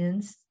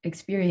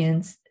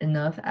experienced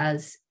enough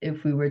as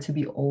if we were to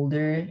be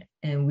older,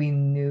 and we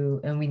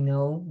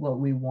know what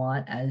we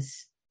want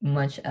as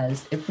much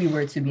as if we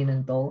were to be an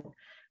adult.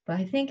 But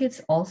I think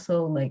it's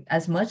also like,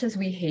 as much as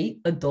we hate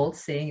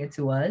adults saying it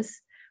to us,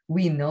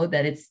 we know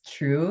that it's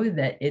true,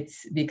 that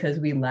it's because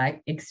we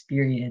lack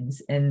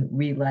experience, and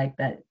we like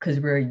that because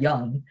we're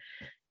young.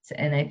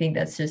 And I think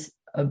that's just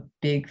a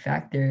big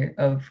factor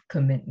of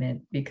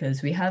commitment,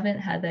 because we haven't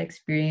had that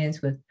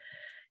experience with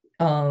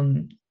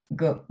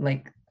go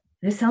like,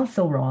 this sounds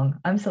so wrong,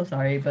 I'm so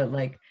sorry, but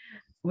like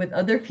with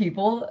other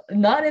people,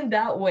 not in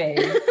that way.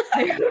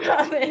 I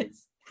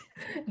promise,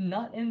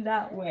 not in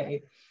that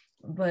way.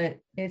 But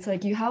it's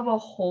like you have a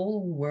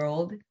whole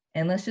world,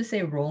 and let's just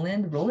say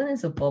Roland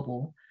is a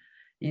bubble.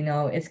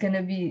 It's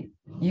gonna be,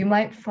 you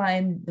might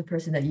find the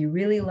person that you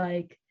really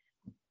like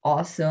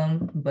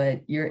awesome,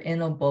 but you're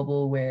in a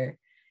bubble where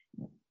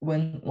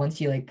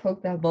once you like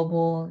poke that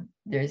bubble,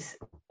 there's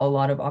a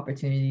lot of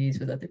opportunities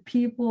with other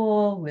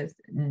people, with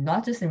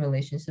not just in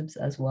relationships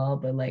as well,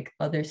 but like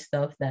other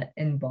stuff that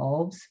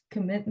involves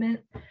commitment.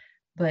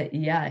 But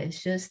yeah,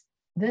 it's just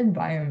the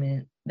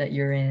environment that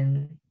you're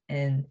in.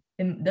 And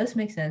it does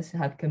make sense to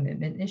have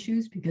commitment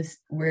issues because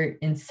we're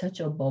in such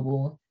a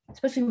bubble,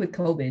 especially with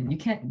COVID. You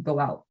can't go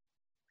out.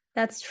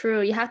 That's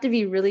true. You have to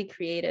be really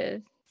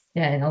creative.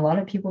 Yeah, and a lot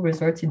of people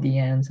resort to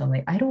DMs. I'm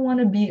like, I don't want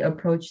to be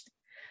approached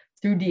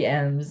through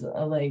DMs.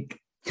 Like,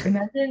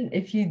 imagine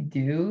if you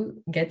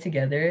do get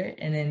together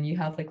and then you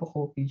have like a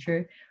whole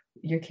future.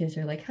 Your kids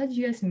are like, how did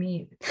you guys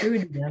meet? Through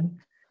a DM.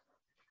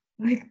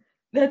 Like,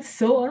 that's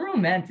so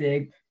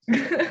unromantic.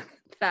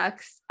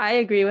 Facts. I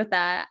agree with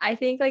that. I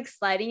think like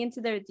sliding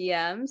into their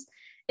DMs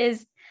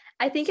is,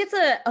 I think it's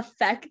a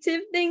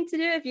effective thing to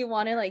do if you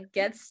want to like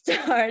get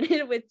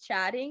started with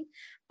chatting.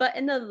 But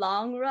in the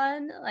long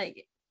run,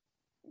 like,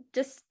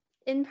 just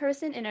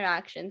in-person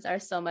interactions are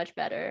so much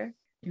better.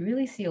 You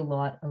really see a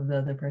lot of the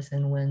other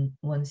person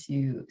once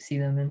you see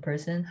them in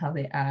person, how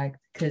they act,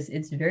 because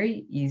it's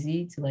very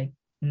easy to like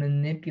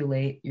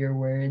manipulate your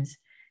words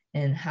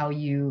and how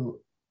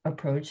you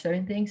approach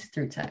certain things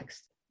through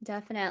text.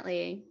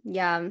 Definitely.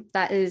 Yeah,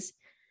 that is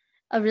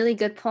a really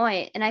good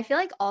point. And I feel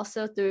like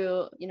also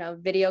through,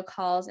 video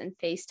calls and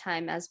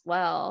FaceTime as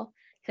well,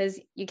 because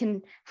you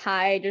can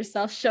hide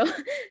yourself, show,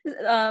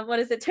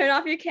 turn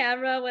off your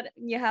camera when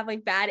you have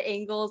like bad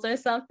angles or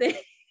something.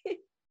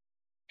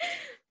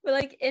 But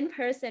like in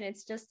person,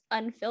 it's just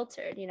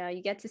unfiltered,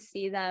 you get to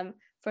see them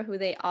for who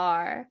they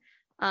are,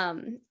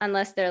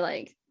 unless they're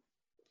like,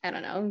 I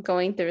don't know,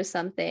 going through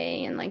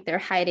something and like they're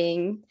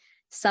hiding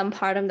some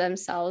part of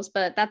themselves.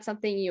 But that's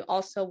something you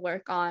also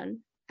work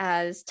on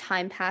as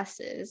time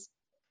passes.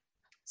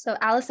 So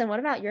Allison, what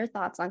about your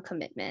thoughts on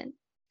commitment?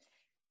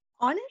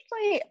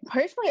 Honestly,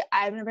 personally,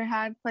 I've never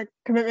had like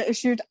commitment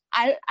issues.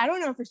 I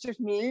don't know if it's just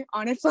me,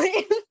 honestly.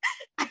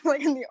 I'm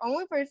the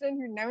only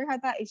person who never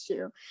had that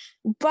issue.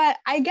 But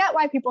I get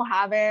why people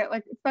have it,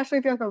 like, especially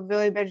if you're like a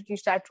really busy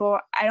schedule.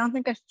 I don't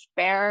think it's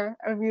fair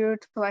of you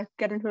to like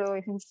get into a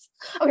relationship.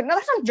 Okay, no,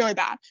 that sounds really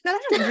bad. No,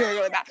 that sounds really,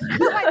 really bad.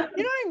 But like,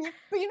 you know what I mean?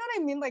 But you know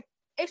what I mean? Like,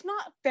 it's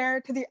not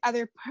fair to the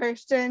other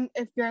person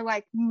if you're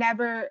like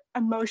never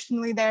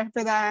emotionally there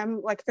for them.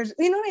 Like, there's,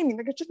 you know what I mean?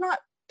 Like, it's just not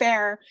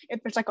fair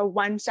if it's like a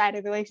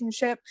one-sided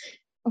relationship,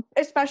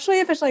 especially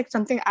if it's like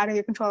something out of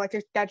your control, like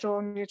your schedule,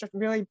 and you're just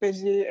really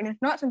busy and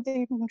it's not something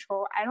you can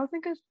control. I don't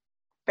think it's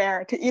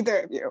fair to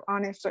either of you,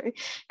 honestly,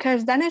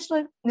 because then it's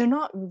like you're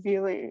not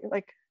really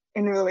like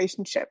in a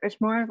relationship.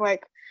 It's more of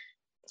like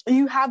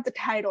you have the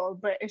title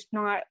but it's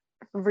not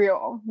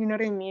real, you know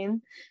what I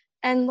mean?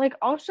 And like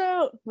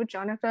also what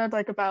Jonah said,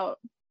 like about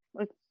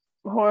like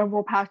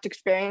horrible past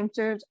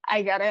experiences,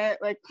 I get it,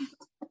 like,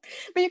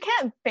 but you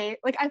can't bait,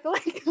 like, I feel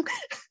like we're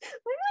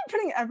really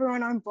putting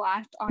everyone on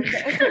blast on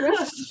this.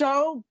 It's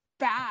so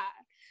bad.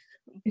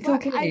 It's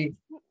okay.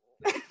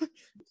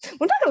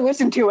 We're not gonna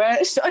listen to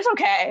it, so it's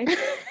okay.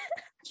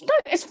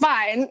 It's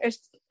fine. It's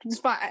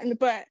fine.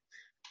 But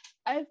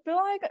I feel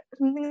like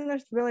something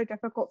that's really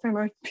difficult for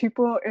most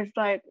people is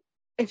like,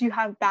 if you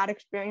have bad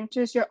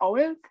experiences, you're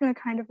always going to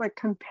kind of like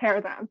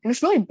compare them. And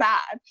it's really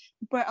bad.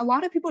 But a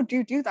lot of people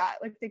do that.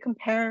 Like they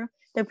compare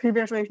their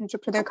previous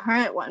relationship to their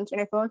current ones. And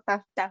I feel like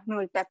that's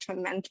definitely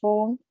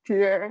detrimental to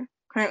your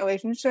current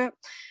relationship.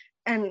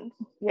 And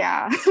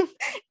yeah,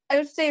 I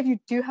would say if you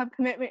do have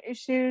commitment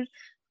issues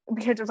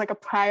because of like a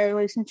prior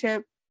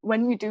relationship,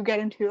 when you do get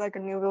into like a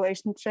new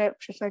relationship,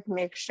 just like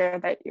make sure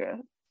that you're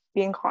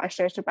being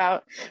cautious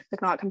about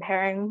like not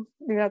comparing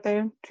the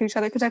other to each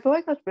other, because I feel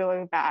like that's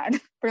really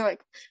bad for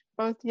like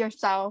both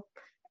yourself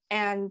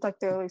and like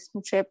the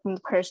relationship and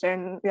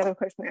the other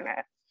person in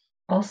it.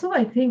 Also,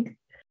 I think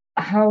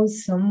how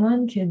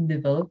someone can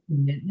develop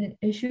commitment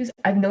issues,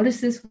 I've noticed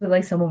this with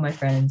like some of my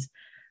friends.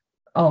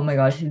 Oh my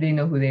gosh, they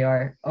know who they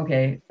are.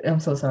 Okay, I'm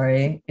so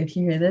sorry. If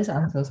you hear this,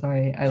 I'm so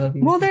sorry. I love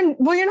you. Well,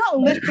 you're not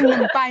listing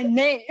them by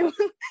name.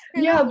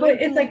 Yeah, but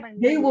it's like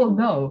they will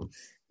know.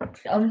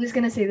 I'm just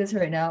gonna say this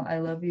right now. I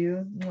love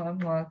you.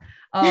 Mwah,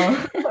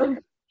 mwah.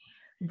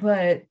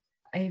 But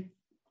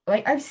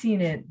I've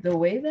seen it. The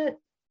way that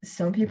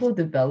some people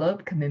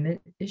develop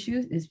commitment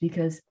issues is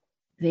because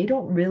they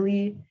don't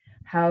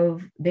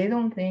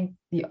think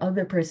the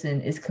other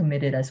person is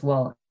committed as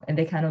well. And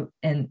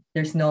and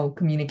there's no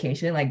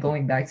communication, like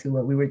going back to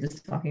what we were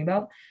just talking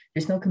about,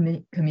 there's no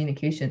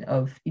communication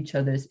of each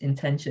other's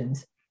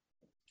intentions.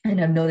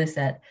 And I've noticed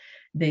that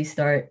they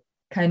start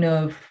kind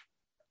of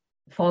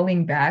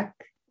falling back,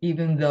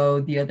 even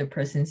though the other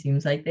person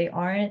seems like they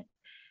aren't.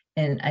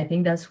 And I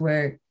think that's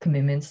where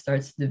commitment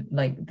starts to,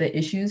 like, the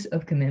issues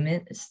of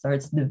commitment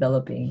starts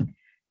developing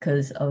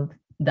because of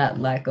that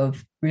lack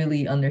of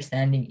really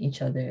understanding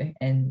each other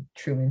and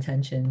true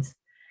intentions.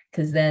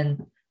 Because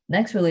then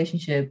next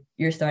relationship,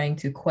 you're starting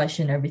to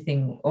question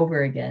everything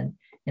over again,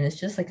 and it's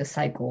just like a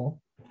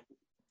cycle.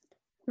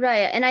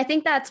 Right. And I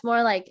think that's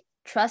more like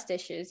trust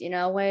issues,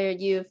 where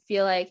you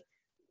feel like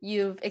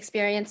you've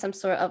experienced some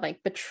sort of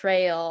like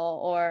betrayal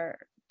or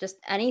just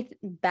any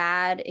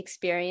bad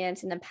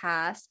experience in the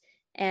past,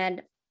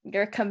 and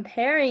you're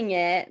comparing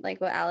it, like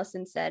what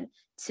Allison said,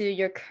 to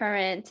your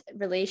current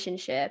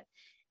relationship,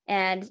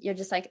 and you're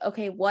just like,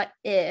 okay, what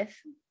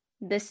if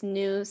this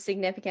new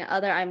significant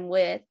other I'm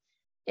with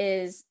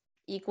is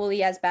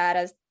equally as bad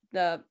as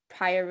the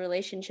prior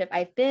relationship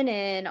I've been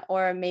in,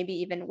 or maybe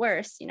even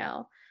worse,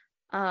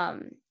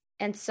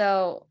 and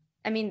so,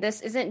 I mean,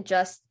 this isn't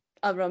just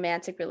a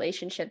romantic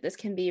relationship. This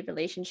can be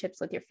relationships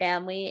with your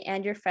family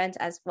and your friends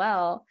as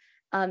well.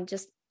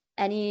 Just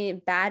any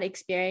bad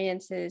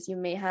experiences you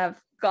may have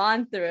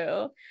gone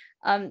through.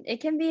 It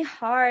can be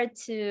hard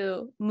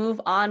to move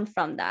on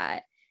from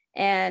that.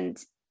 And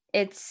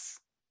it's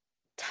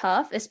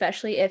tough,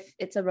 especially if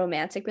it's a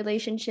romantic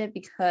relationship,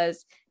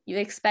 because you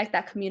expect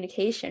that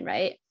communication,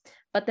 right?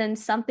 But then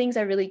some things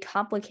are really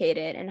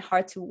complicated and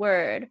hard to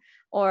word,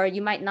 or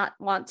you might not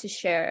want to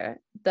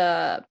share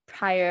the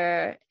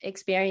prior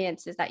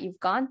experiences that you've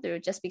gone through,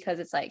 just because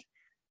it's like,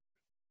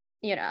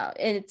 you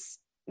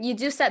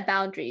do set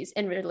boundaries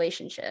in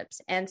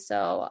relationships. And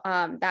so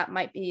that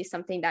might be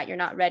something that you're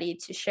not ready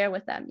to share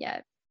with them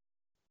yet.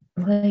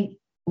 Like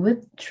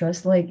with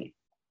trust, like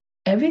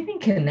everything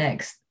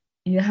connects.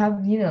 You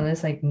have,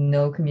 there's like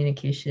no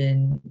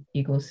communication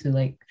equals to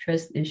like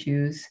trust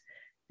issues.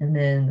 And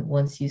then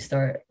once you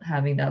start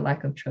having that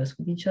lack of trust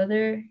with each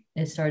other,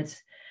 it starts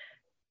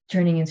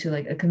turning into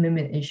like a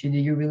commitment issue. Do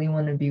you really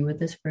want to be with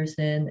this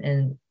person?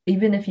 And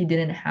even if you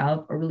didn't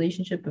have a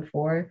relationship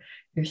before,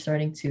 you're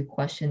starting to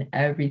question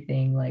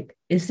everything. Like,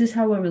 is this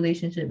how a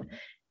relationship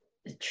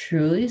is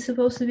truly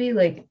supposed to be?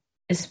 Like,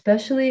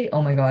 especially,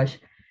 oh my gosh,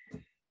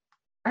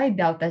 I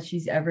doubt that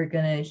she's ever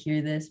gonna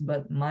hear this,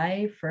 but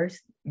my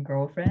first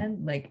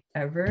girlfriend, like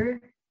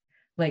ever,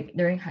 like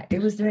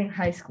it was during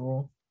high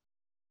school,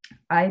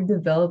 I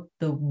developed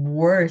the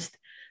worst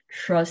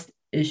trust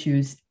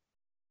issues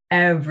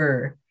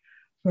ever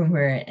from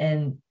her.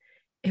 And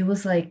it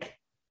was like,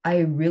 I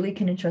really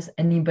couldn't trust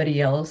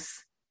anybody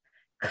else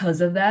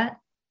because of that.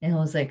 And I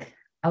was like,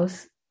 I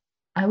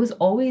was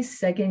always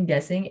second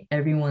guessing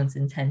everyone's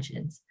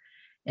intentions.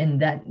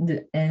 And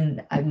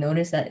I've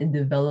noticed that it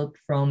developed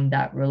from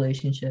that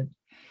relationship.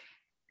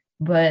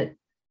 But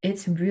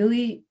it's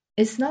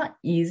not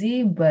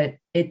easy, but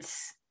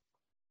it's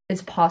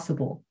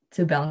possible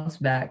to bounce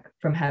back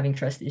from having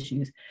trust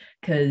issues,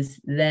 because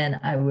then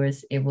I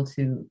was able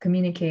to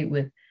communicate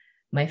with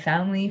my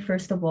family.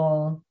 First of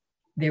all,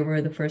 they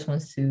were the first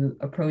ones to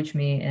approach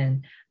me,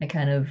 and I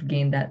kind of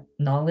gained that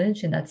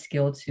knowledge and that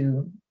skill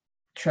to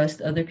trust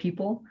other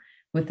people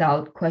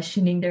without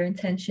questioning their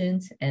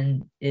intentions,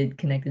 and it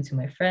connected to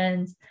my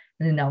friends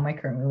and then now my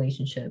current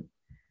relationship.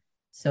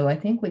 So I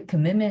think with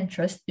commitment and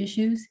trust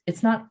issues,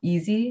 it's not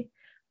easy,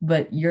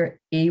 but you're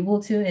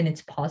able to, and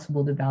it's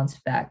possible to bounce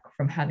back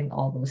from having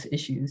all those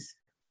issues.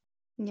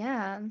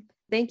 Yeah.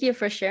 Thank you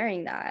for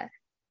sharing that.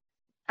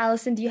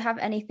 Allison, do you have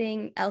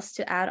anything else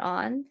to add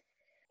on?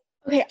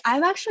 Okay,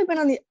 I've actually been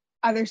on the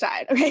other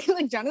side. Okay,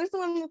 like Jenna's the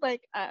one with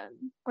like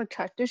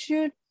trust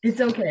issues.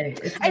 It's okay.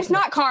 It's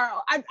not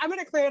Carl. I'm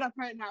gonna clear it up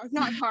right now. It's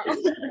not Carl.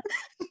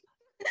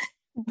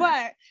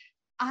 But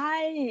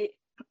I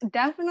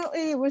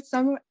definitely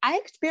I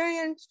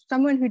experienced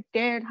someone who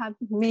did have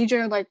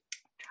major like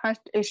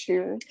trust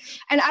issues,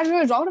 and as a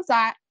result of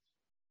that,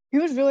 he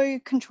was really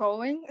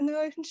controlling in the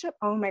relationship.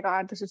 Oh my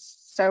god, this is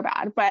so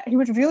bad. But he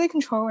was really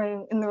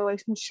controlling in the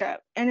relationship,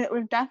 and it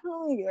was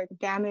definitely like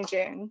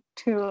damaging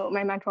to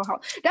my mental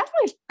health.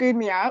 Definitely screwed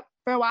me up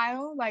for a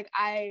while.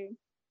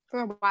 For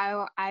a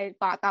while I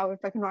thought that was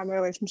like a normal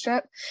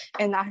relationship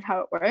and that's how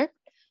it worked.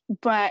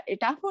 But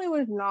it definitely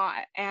was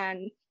not.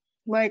 And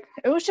like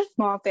it was just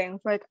small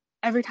things. Like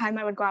every time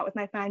I would go out with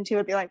my friends, he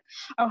would be like,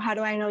 oh, how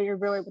do I know you're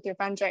really with your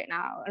friends right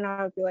now? And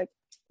I would be like,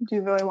 do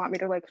you really want me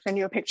to like send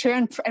you a picture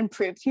and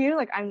prove to you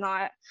like I'm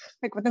not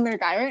like with another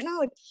guy right now?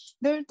 Like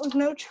there's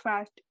no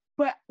trust.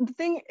 But the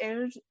thing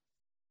is,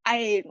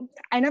 I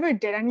never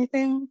did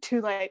anything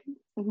to like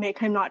make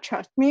him not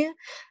trust me.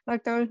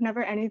 Like there was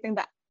never anything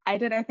that I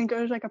did. I think it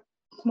was like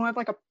more of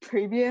like a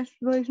previous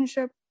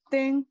relationship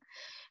thing.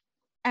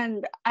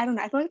 And I don't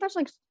know, I feel like that's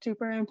like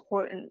super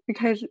important,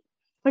 because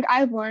like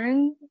I've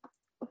learned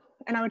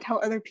and I would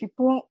tell other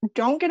people,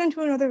 don't get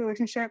into another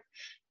relationship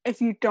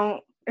if you're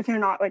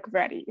not like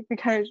ready,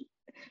 because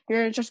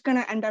you're just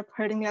gonna end up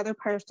hurting the other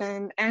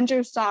person and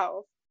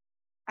yourself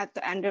at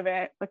the end of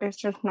it. Like, it's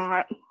just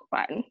not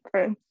fun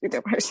for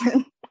either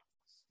person.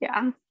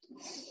 Yeah.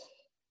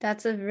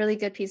 That's a really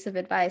good piece of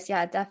advice.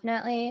 Yeah,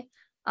 definitely.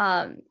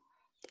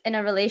 In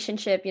a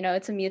relationship,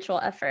 it's a mutual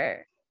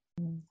effort.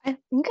 I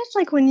think it's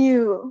like when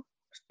you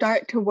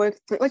start to work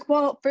through, like,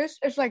 well, first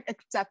it's like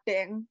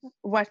accepting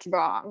what's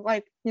wrong,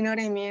 like, you know what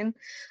I mean?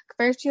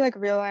 First you like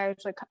realize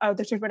like, oh,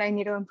 this is what I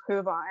need to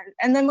improve on,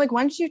 and then like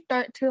once you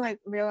start to like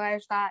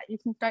realize that, you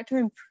can start to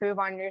improve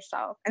on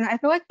yourself. And I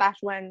feel like that's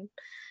when,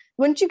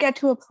 once you get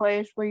to a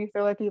place where you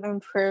feel like you've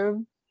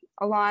improved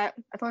a lot,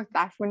 I feel like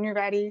that's when you're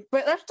ready.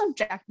 But that's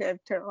subjective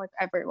to like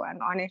everyone,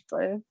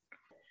 honestly.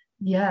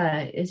 Yeah,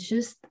 it's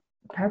just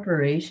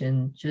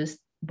preparation just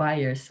by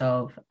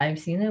yourself. I've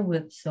seen it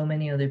with so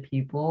many other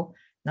people,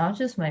 not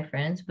just my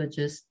friends, but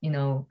just,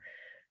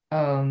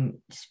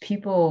 just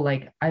people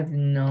like I've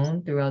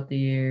known throughout the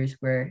years,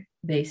 where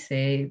they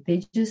say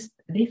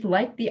they've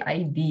liked the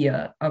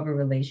idea of a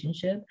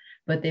relationship,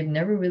 but they've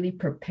never really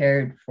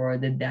prepared for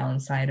the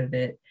downside of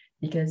it.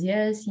 Because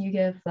yes, you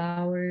get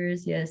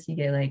flowers, yes, you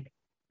get like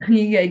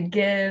you get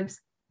gifts,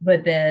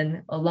 but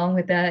then along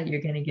with that,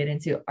 you're gonna get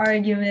into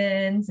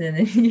arguments, and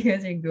then you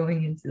guys are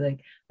going into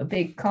like a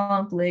big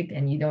conflict,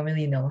 and you don't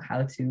really know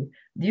how to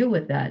deal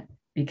with that.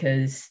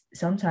 Because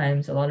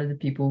sometimes a lot of the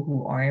people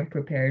who aren't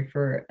prepared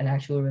for an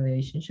actual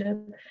relationship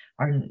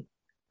are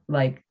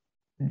like,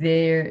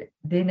 they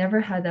never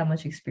had that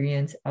much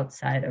experience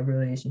outside of a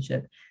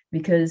relationship,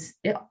 because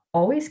it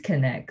always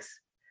connects.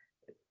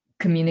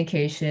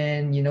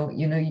 Communication,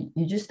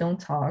 you just don't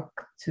talk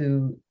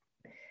to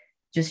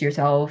just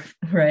yourself,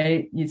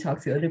 right? You talk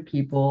to other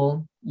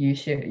people, you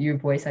share, you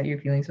voice out your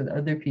feelings with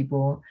other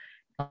people,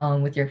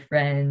 with your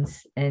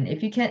friends. And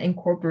if you can't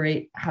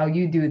incorporate how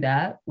you do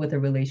that with a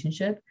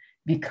relationship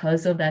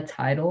because of that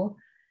title,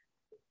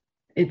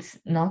 it's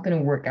not going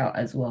to work out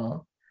as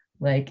well.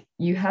 Like,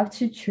 you have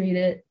to treat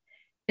it,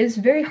 it's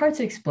very hard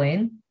to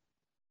explain,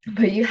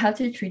 but you have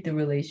to treat the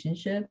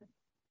relationship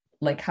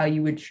like how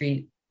you would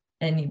treat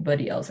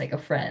anybody else, like a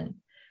friend,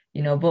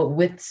 but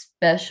with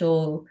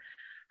special,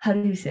 how do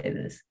you say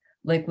this?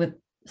 Like, with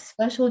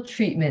special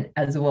treatment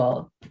as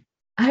well.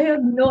 I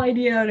have no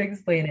idea how to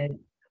explain it,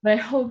 but I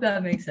hope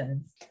that makes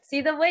sense. See,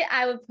 the way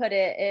I would put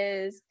it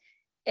is,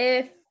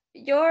 if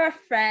you're a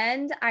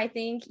friend, I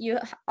think you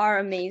are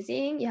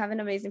amazing. You have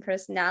an amazing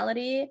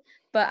personality,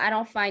 but I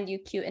don't find you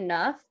cute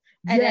enough.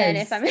 And then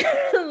if I'm in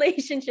a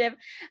relationship,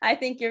 I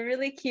think you're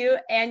really cute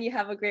and you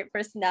have a great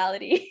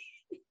personality.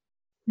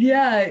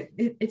 Yeah,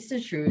 it's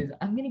the truth.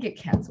 I'm gonna get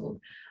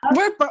canceled.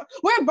 We're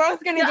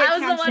both gonna get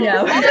canceled. Yeah,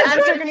 all of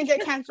us are gonna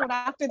get canceled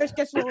after this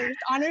gets released,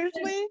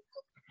 honestly.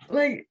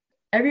 Like,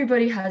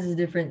 everybody has a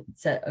different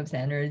set of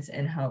standards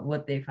and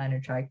what they find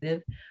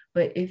attractive.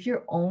 But if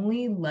you're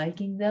only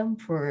liking them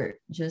for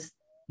just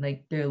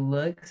like their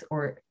looks,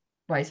 or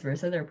vice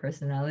versa, their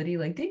personality,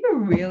 like, do you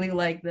really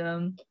like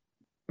them?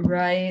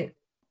 Right.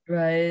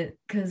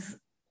 Because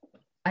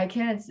I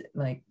can't,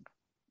 like,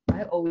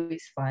 I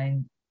always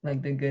find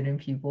like the good in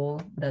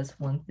people. That's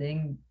one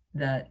thing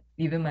that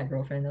even my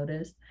girlfriend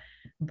noticed.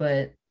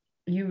 But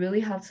you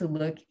really have to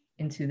look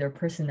into their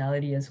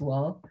personality as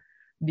well,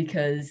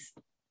 because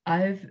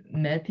I've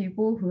met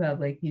people who have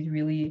like these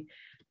really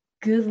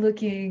good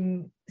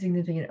looking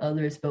significant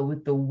others, but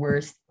with the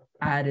worst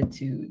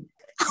attitude.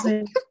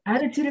 Like,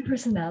 attitude and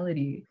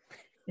personality.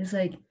 It's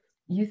like,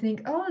 you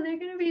think, oh, they're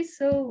gonna be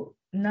so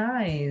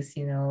nice,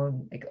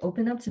 like,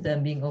 open up to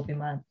them, being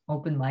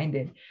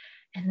open-minded.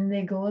 And then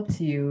they go up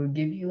to you,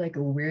 give you like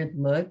a weird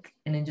look,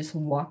 and then just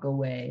walk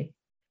away.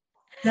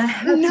 That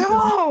happened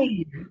to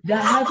me.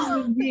 That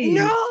happened to me.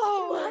 No.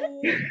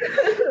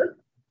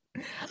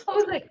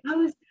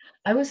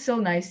 I was so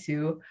nice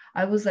too.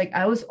 I was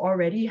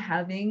already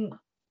having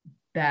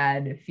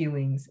bad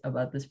feelings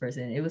about this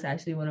person. It was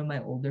actually one of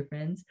my older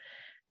friends.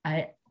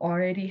 I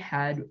already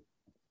had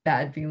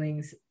bad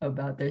feelings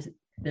about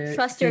their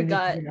trust your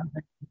gut,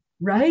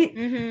 right?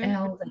 Mm-hmm. And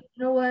I was like,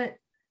 you know what?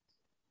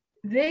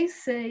 They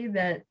say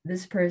that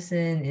this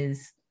person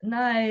is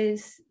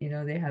nice,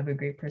 they have a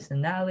great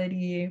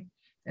personality.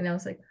 And I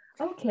was like,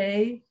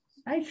 okay,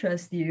 I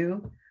trust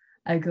you.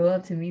 I go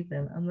up to meet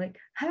them. I'm like,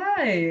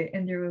 hi.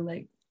 And they were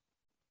like,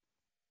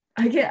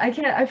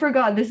 I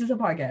forgot this is a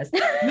podcast.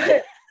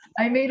 But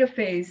I made a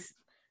face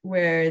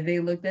where they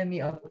looked at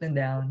me up and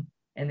down,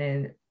 and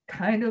then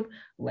kind of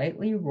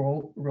lightly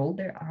rolled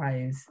their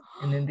eyes,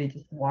 and then they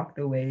just walked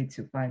away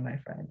to find my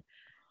friend.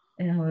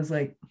 And I was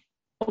like,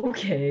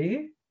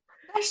 okay.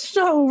 That's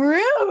so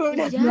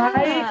rude. Yeah.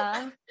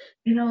 Right?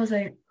 And I was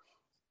like,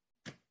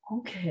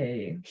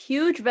 okay.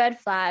 Huge red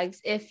flags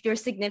if your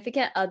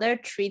significant other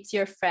treats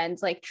your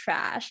friends like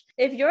trash.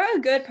 If you're a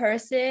good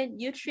person,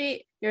 you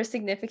treat your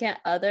significant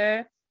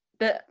other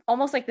but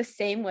almost like the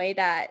same way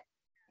that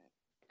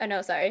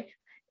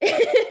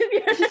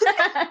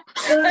I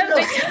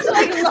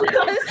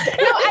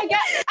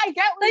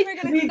get what you're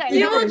gonna say.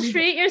 You will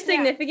treat your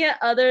significant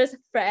other's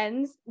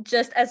friends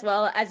just as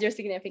well as your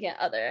significant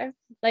other.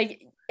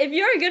 Like, if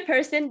you're a good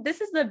person,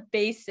 this is the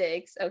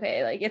basics,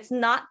 okay? Like, it's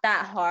not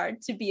that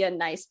hard to be a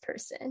nice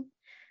person.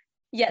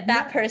 Yet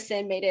that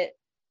person made it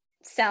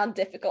sound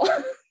difficult.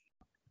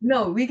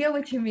 No, we get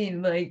what you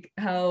mean. Like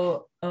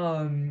how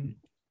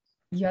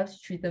you have to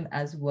treat them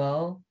as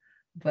well,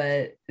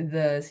 but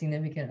the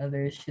significant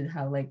others should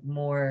have like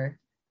more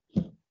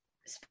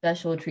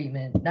special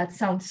treatment. That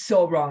sounds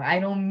so wrong. I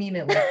don't mean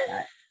it like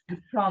that.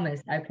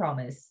 I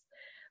promise.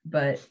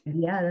 But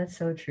yeah, that's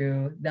so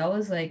true. That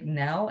was like,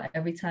 now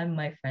every time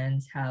my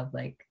friends have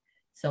like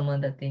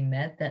someone that they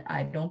met that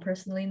I don't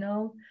personally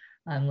know,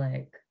 I'm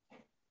like,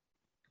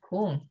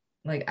 cool.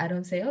 Like, I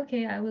don't say,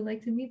 okay, I would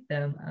like to meet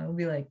them. I will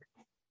be like,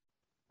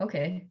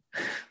 okay.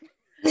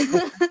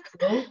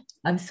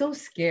 I'm so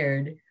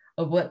scared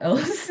of what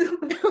else.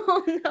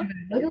 Oh, no.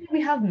 Luckily,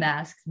 we have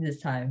masks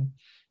this time,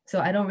 so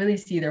I don't really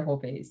see their whole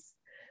face.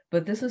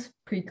 But this was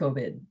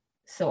pre-COVID,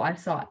 so I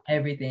saw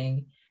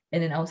everything,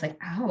 and then I was like,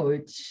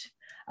 ouch.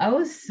 I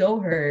was so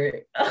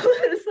hurt. I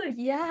was like,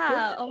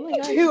 yeah, oh my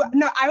god. Dude,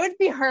 no, I would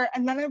be hurt,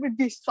 and then I would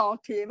be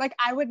salty. Like,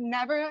 I would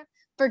never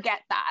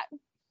forget that.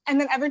 And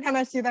then every time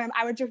I see them,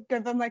 I would just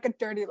give them like a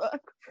dirty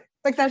look.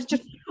 Like, that's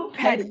just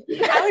petty.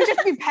 I would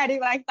just be petty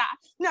like that.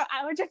 No,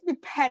 I would just be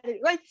petty.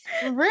 Like,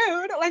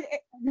 rude. Like,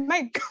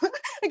 my God.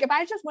 Like, if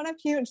I just went up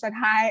to you and said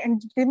hi and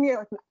just give me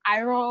like an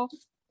eye roll.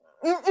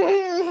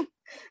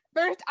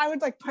 First, I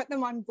would like put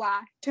them on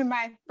blast to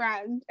my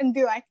friends and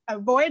be like,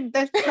 avoid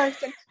this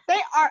person.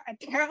 They are a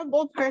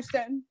terrible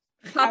person.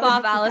 Pop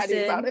off,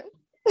 Allison.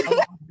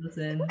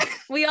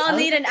 We all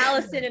need an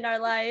Allison in our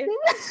life.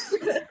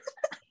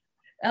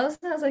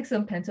 Allison has like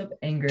some pent up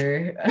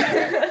anger.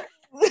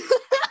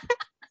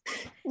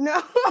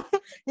 No,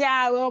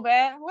 yeah, a little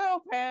bit,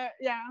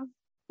 yeah.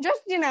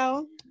 Just,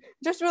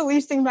 just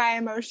releasing my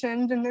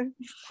emotions in this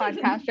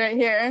podcast right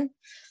here.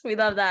 We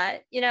love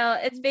that.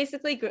 It's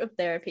basically group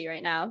therapy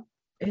right now.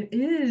 It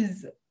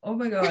is. Oh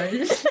my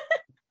gosh.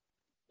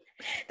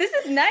 This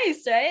is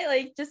nice, right?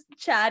 Like, just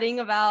chatting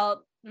about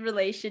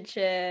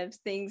relationships,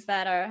 things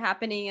that are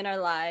happening in our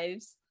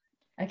lives.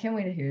 I can't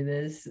wait to hear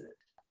this.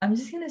 I'm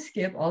just gonna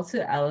skip all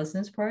to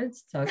Allison's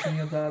parts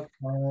talking about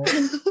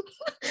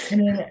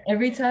and then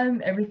every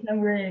time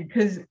we're,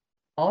 because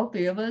all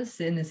three of us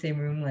sit in the same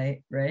room,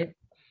 like, right,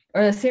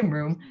 or the same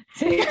room,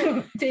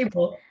 same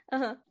table.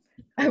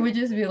 I would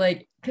just be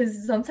like,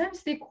 because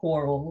sometimes they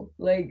quarrel,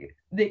 like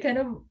they kind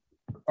of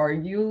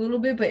argue a little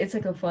bit, but it's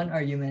like a fun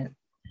argument,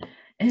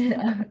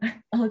 and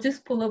I'll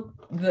just pull up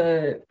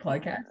the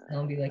podcast and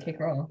I'll be like, hey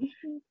girl.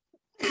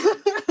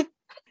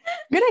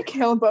 Gonna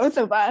kill both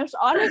of us,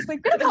 honestly.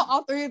 Gonna call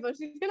all three of us.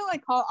 He's gonna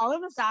like call all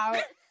of us out.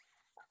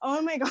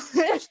 Oh my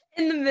gosh.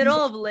 In the middle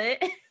of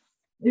lit.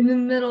 In the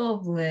middle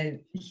of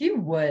lit. He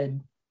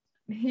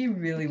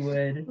really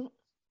would.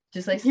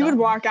 Just like he would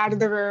walk out of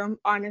the room,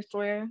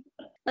 honestly.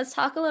 Let's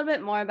talk a little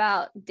bit more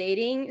about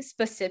dating,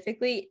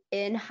 specifically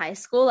in high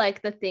school,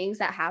 like the things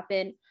that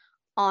happen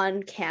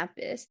on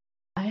campus.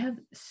 I have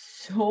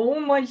so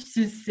much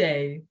to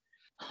say.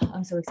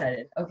 I'm so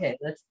excited. Okay,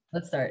 let's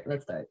start.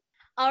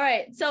 All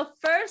right, so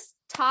first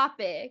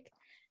topic,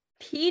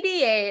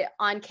 PDA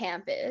on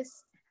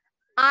campus.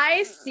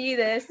 I see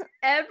this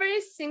every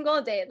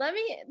single day. Let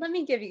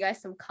me give you guys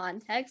some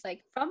context.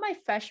 Like, from my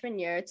freshman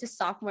year to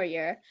sophomore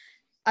year,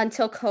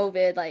 until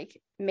COVID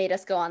like made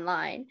us go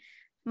online,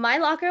 my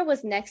locker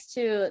was next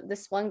to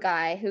this one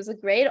guy who's a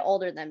grade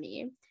older than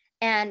me,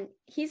 and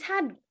he's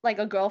had like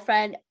a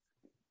girlfriend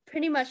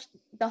pretty much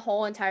the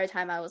whole entire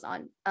time I was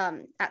on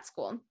at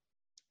school,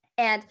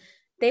 and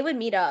they would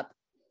meet up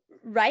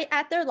right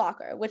at their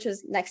locker, which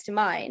was next to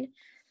mine,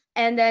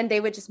 and then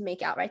they would just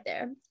make out right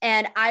there,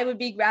 and I would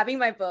be grabbing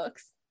my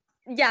books.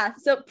 Yeah,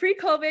 so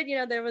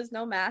pre-COVID, there was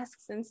no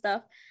masks and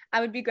stuff. I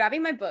would be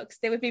grabbing my books,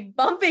 they would be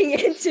bumping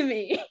into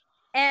me,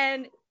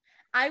 and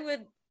I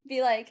would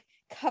be like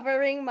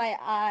covering my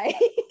eyes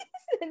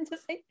and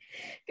just like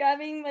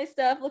grabbing my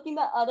stuff, looking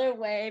the other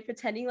way,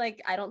 pretending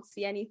like I don't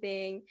see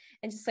anything,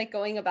 and just like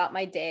going about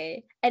my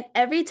day. And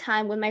every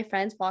time when my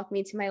friends walk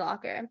me to my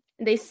locker,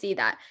 they see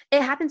that.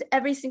 It happens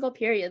every single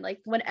period. Like,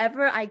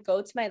 whenever I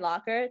go to my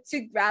locker to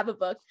grab a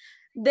book,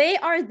 they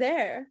are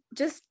there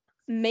just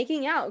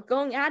making out,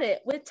 going at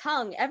it with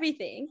tongue,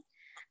 everything.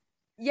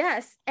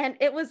 Yes, and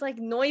it was like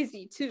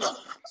noisy too.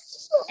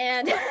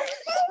 And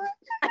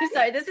I'm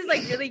sorry, this is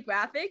like really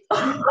graphic.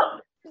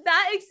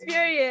 That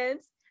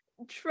experience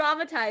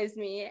traumatized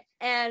me,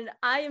 and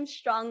I am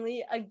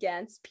strongly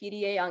against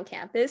PDA on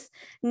campus.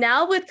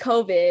 Now with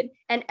COVID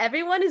and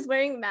everyone is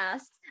wearing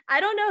masks, I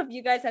don't know if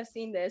you guys have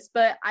seen this,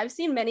 but I've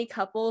seen many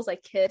couples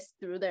like kiss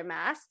through their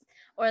mask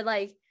or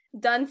like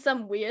done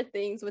some weird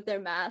things with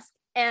their mask,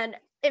 and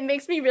it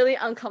makes me really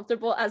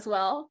uncomfortable as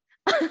well.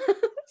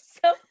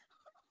 So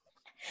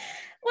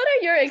what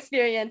are your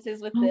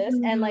experiences with this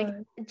and like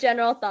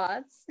general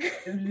thoughts?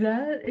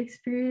 That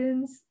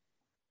experience,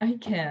 I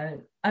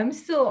can't. I'm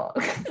still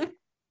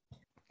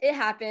It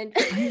happened.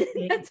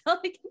 That's all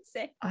I can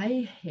say.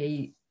 I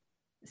hate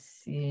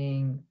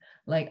seeing,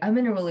 like, I'm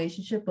in a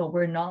relationship, but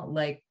we're not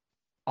like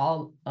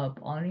all up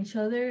on each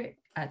other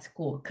at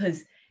school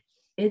because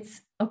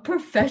it's a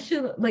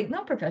professional, like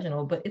not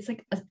professional, but it's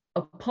like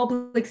a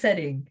public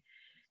setting.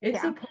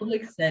 It's a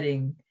public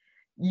setting.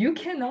 You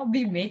cannot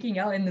be making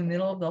out in the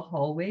middle of the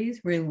hallways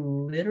where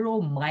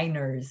literal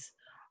minors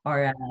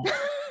are at.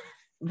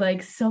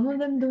 Like some of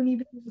them don't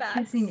even know what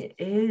kissing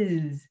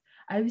is.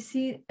 I've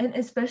seen, and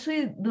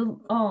especially the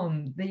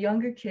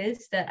younger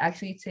kids that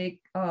actually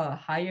take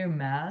higher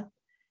math.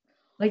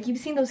 Like you've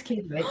seen those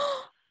kids, right?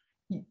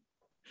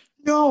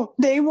 No,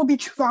 they will be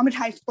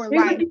traumatized for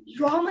life. They will be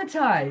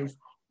traumatized.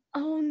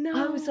 Oh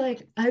no. I was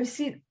like, I've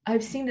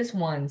seen this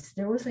once.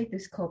 There was like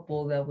this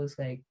couple that was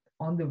like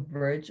on the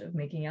verge of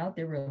making out.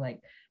 They were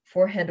like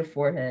forehead to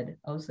forehead.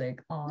 I was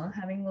like, oh,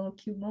 having a little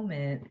cute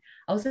moment.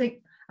 I was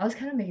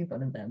kind of making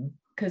fun of them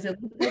because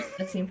it looked like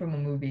a scene from a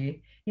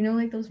movie. You know,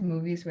 like those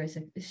movies where it's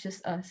like, it's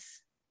just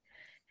us.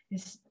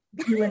 It's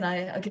you and I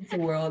against the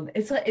world.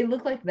 It's like, it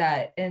looked like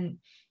that. And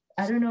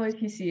I don't know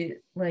if you see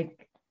it,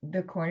 like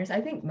the corners.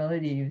 I think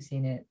Melody, you've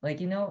seen it. Like,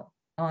 you know,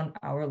 on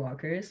our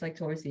lockers, like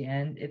towards the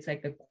end, it's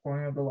like the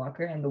corner of the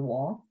locker and the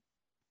wall.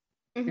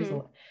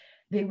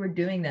 They were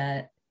doing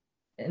that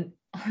and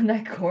on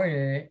that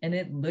corner, and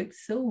it looked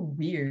so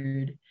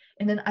weird.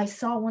 And then I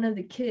saw one of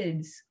the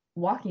kids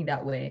walking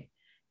that way.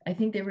 I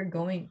think they were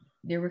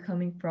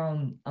coming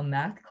from a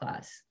math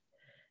class.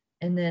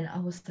 And then I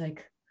was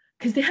like,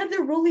 because they had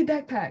their rolly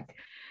backpack.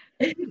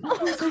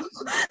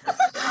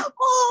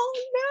 Oh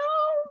no.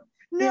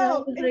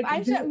 No, if like,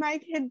 I sent my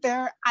kid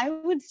there, I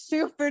would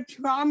sue for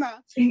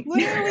trauma.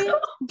 Literally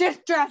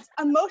distress,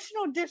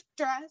 emotional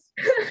distress.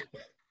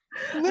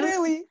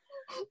 Literally.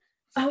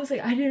 I was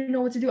like, I didn't know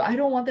what to do. I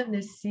don't want them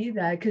to see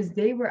that because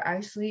they were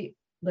actually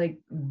like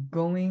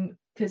going,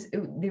 because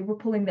they were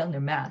pulling down their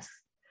masks.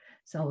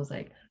 So I was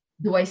like,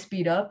 do I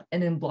speed up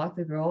and then block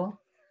the girl?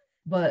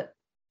 But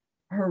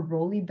her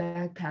rolly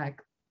backpack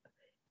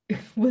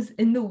was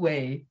in the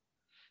way.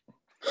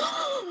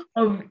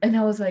 And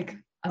I was like,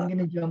 I'm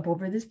gonna jump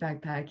over this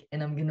backpack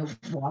and I'm gonna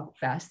walk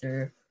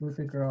faster with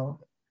the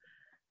girl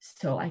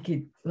so I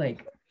could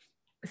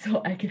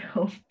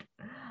help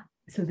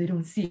so they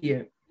don't see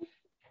it.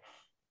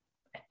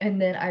 And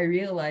then I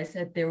realized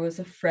that there was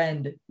a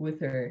friend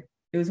with her.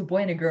 It was a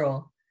boy and a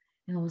girl.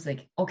 And I was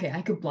like, okay,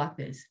 I could block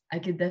this. I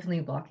could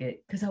definitely block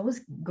it. Because I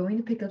was going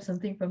to pick up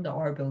something from the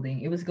R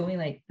building. It was going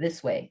like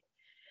this way.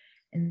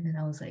 And then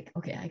I was like,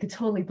 okay, I could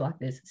totally block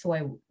this. So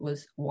I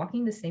was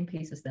walking the same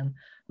pace as them.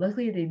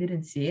 Luckily, they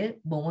didn't see it.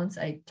 But once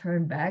I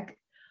turned back,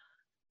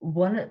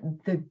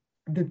 the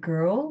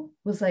girl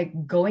was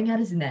like going at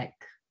his neck.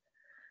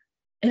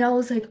 And I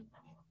was like,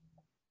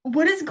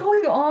 what is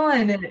going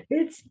on? And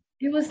it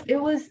was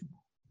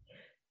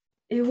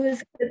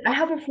I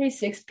have a free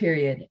sixth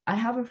period.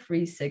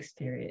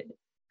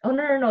 Oh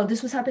no.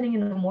 This was happening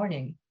in the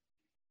morning.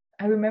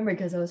 I remember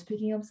because I was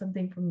picking up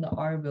something from the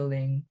R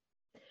building.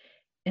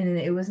 And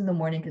it was in the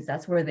morning because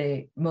that's where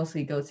they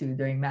mostly go to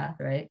during math,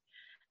 right?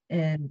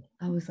 And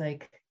I was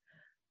like,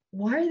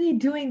 why are they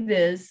doing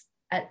this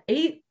at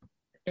 8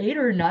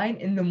 or 9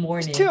 in the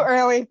morning? It's too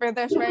early for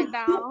this right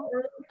now.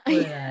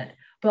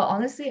 But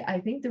honestly,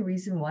 I think the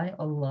reason why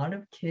a lot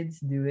of kids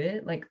do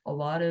it, like a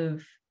lot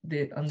of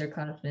the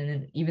underclassmen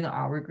and even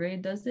our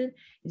grade does it,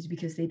 is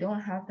because they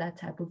don't have that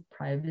type of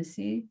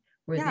privacy.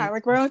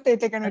 Where where else are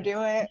they gonna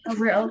do it?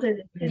 Where else are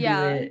they gonna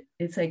do it?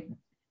 It's like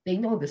they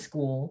know the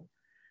school.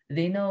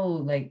 They know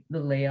like the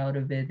layout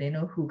of it. They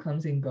know who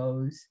comes and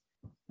goes.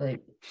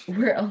 Like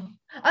where else?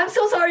 I'm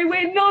so sorry.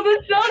 Wait, no,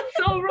 this sounds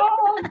so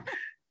wrong.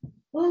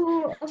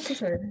 Oh, I'm so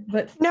sorry.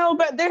 But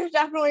there's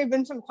definitely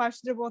been some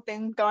questionable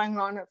things going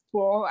on at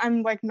school.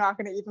 I'm like not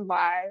gonna even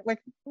lie.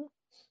 Like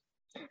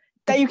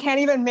that you can't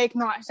even make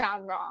not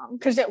sound wrong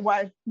because it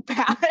was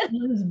bad.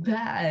 It was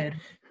bad.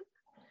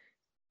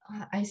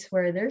 I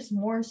swear there's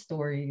more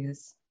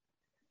stories.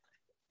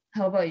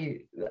 How about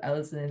you,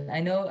 Allison?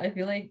 I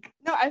feel like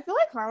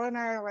Carla and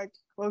I are like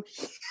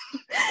low-key.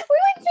 We're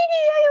like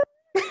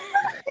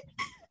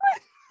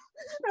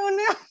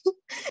oh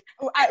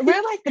no.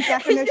 We're like the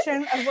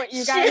definition of what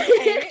you guys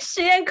hate.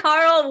 She and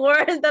Carl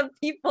were the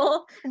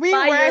people. We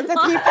were the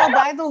people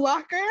by the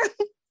locker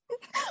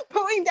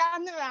pulling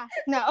down the mask.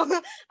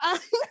 No.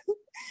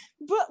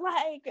 But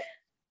like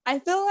I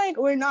feel like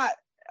we're not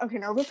okay,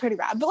 no, we're pretty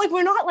bad. But like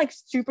we're not like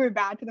super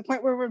bad to the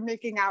point where we're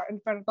making out in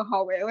front of the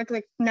hallway.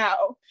 Like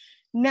no.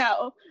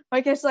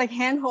 Like it's like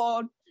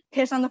handhold,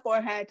 kiss on the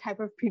forehead type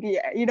of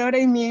PDA. You know what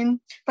I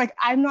mean? Like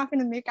I'm not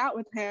gonna make out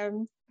with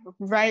him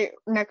right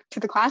next to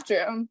the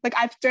classroom. Like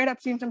I've straight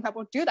up seen some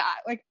couple do that.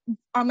 Like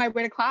on my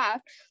way to class,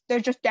 they're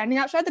just standing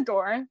outside the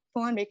door,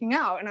 full on making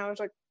out. And I was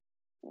like,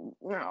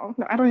 no,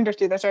 I don't need to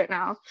do this right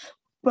now.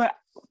 But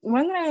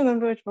one that I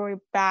remember was really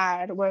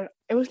bad was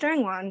it was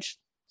during lunch.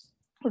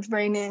 It was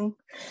raining,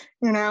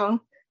 you know,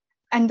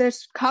 and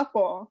this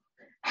couple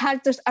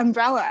had this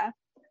umbrella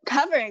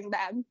covering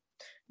them.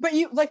 But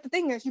you like the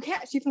thing is you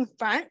can't see from the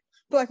front,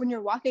 but like when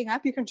you're walking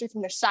up, you can see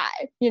from the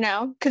side,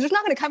 because it's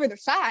not going to cover the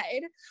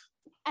side.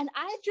 And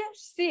I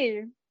just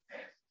see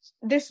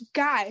this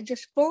guy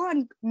just full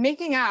on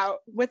making out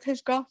with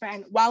his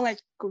girlfriend while like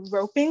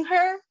groping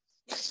her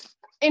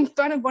in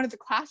front of one of the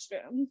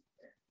classrooms.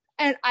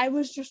 And I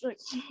was just like,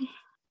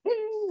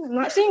 I'm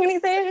not seeing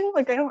anything.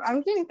 Like I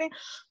don't see anything.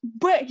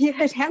 But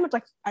his hand was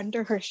like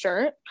under her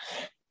shirt.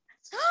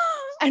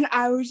 And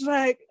I was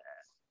like,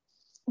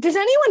 does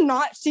anyone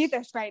not see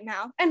this right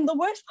now? And the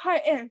worst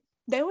part is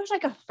there was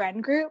like a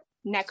friend group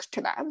next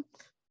to them.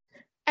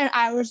 And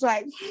I was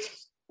like,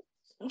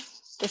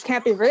 this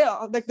can't be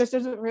real. Like this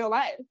isn't real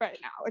life right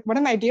now. Like what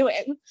am I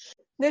doing?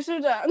 This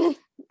is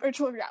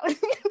virtual reality.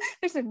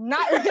 This is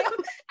not real.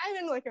 I'm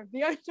in like a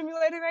VR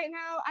simulator right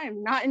now. I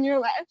am not in your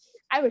life.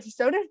 I was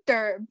so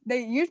disturbed.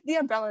 They used the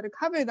umbrella to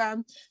cover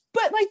them,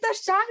 but like the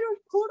side was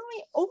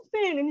totally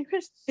open and you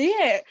could see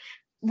it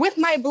with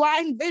my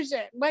blind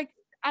vision. Like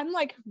I'm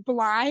like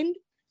blind,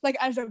 like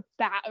as a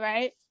bat,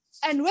 right?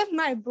 And with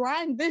my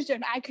blind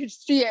vision, I could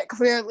see it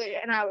clearly.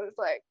 And I was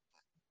like,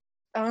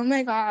 oh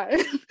my God,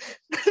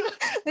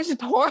 this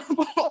is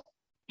horrible.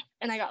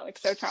 And I got like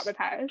so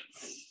traumatized.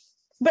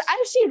 But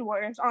I've seen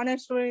worse,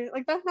 honestly.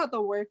 Like that's not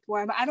the worst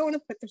one. I don't want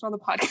to put this on the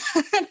podcast.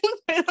 I don't want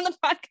to put it on the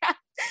podcast.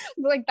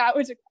 But like that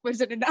was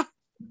explicit enough.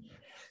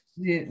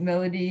 Dude,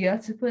 Melody, you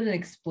have to put an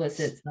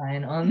explicit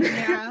sign on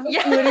there.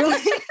 Yeah. Literally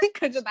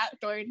because of that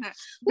story time.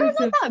 No, it's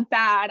not that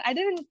bad. I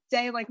didn't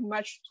say like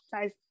much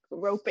besides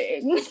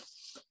groping.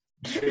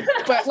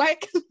 But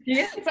like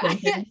but I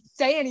can't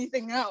say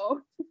anything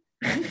else.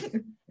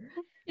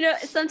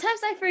 Sometimes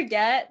I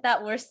forget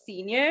that we're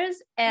seniors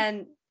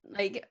and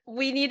like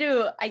we need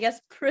to, I guess,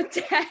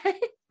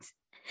 protect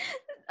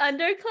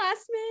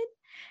underclassmen.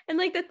 And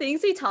like the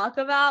things we talk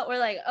about, we're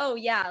like, oh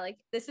yeah, like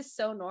this is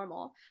so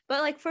normal.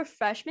 But like for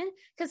freshmen,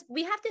 because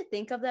we have to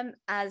think of them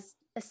as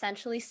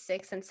essentially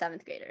 6th and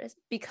 7th graders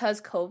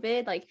because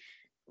COVID, like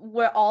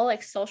we're all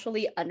like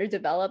socially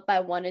underdeveloped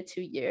by 1 to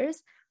 2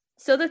 years.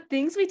 So the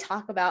things we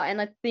talk about and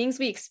like things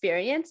we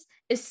experience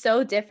is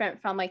so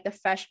different from like the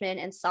freshman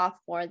and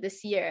sophomore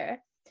this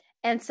year.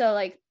 And so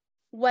like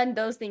when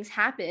those things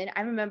happen,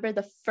 I remember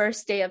the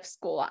first day of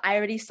school, I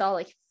already saw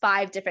like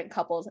 5 different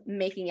couples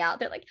making out.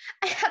 They're like,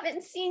 I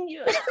haven't seen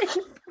you in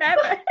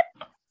forever.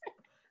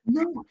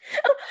 No,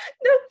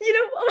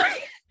 oh my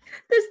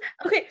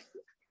God. Okay.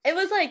 It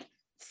was like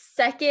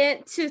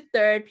 2nd to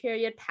 3rd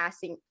period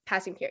passing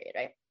period,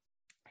 right?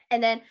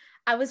 And then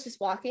I was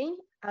just walking.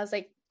 I was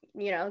like,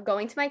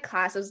 going to my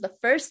class. It was the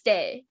first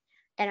day.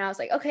 And I was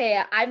like,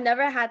 okay, I've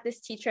never had this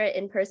teacher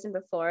in person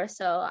before.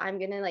 So I'm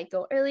going to like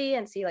go early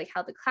and see like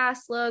how the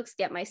class looks,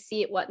 get my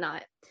seat,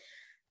 whatnot.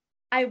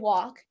 I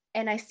walk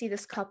and I see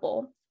this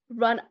couple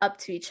run up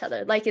to each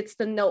other. Like it's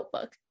The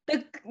Notebook.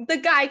 The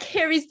guy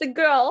carries the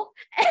girl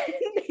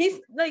and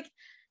he's like,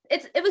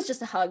 it was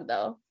just a hug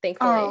though,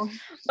 thankfully. Oh.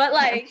 But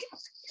like,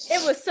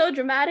 it was so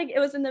dramatic. It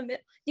was in the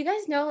middle. You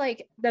guys know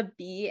like the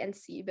B and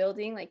C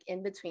building, like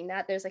in between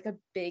that, there's like a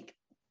big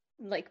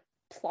like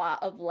plot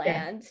of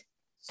land.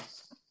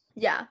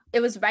 Yeah, it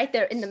was right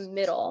there in the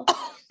middle.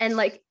 And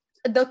like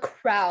the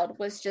crowd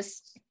was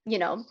just,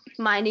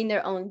 minding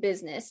their own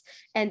business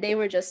and they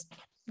were just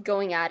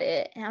going at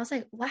it. And I was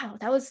like, wow,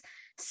 that was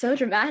so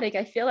dramatic.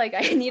 I feel like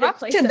I need to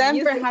play to some them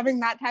music. For having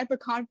that type of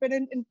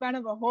confidence in front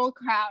of a whole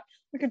crowd,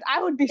 because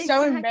I would be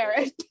so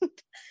embarrassed.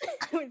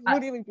 I would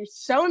literally be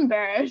so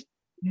embarrassed.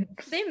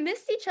 They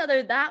missed each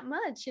other that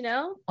much,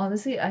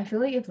 Honestly, I feel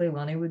like if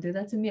Leilani would do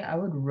that to me, I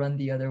would run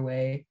the other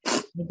way.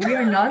 We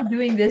are not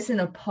doing this in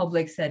a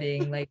public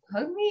setting. Like,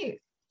 hug me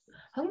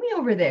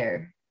over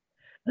there.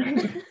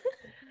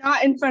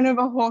 Not in front of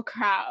a whole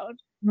crowd.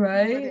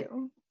 Right?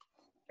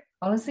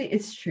 Honestly,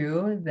 it's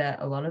true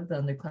that a lot of the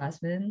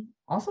underclassmen,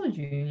 also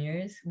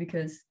juniors,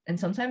 and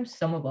sometimes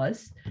some of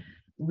us,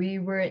 we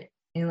were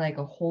in like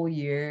a whole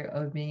year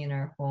of being in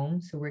our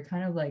home. So we're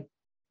kind of like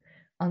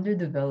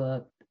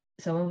underdeveloped.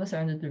 Some of us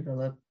are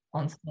underdeveloped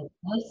on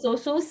a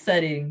social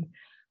setting.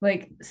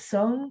 Like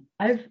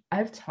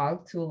I've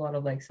talked to a lot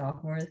of like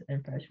sophomores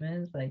and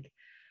freshmen, like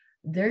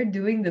they're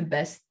doing the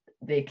best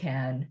they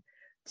can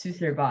to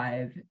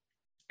survive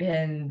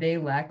and they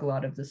lack a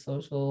lot of the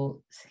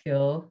social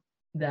skill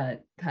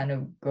that kind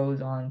of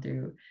goes on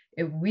through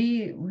it.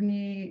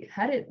 We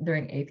had it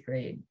during 8th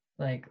grade.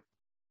 Like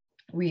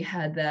we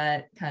had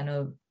that kind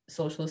of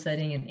social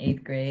setting in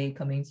 8th grade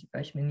coming to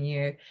freshman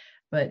year,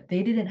 but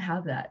they didn't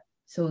have that.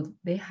 So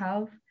they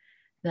have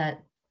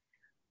that,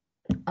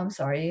 I'm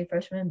sorry,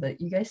 freshmen,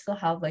 but you guys still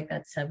have like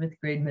that 7th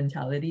grade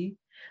mentality.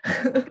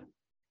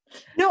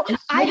 No,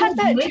 I had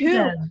that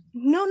too.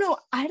 No,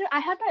 I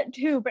had that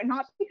too, but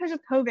not because of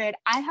COVID.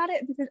 I had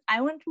it because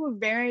I went to a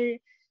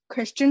very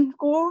Christian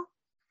school.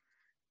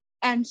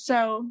 And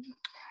so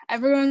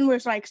everyone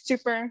was like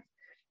super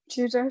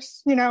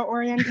Jesus,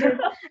 oriented.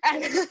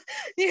 and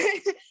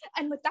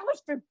like that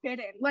was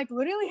forbidden. Like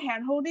literally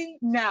hand holding,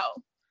 no.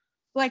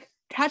 Like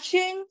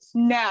touching,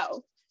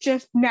 no.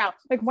 Just no.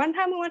 Like one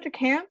time we went to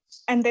camp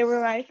and they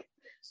were like,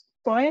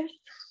 boys,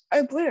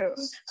 are blue.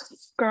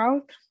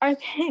 Girls are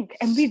pink,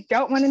 and we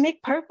don't want to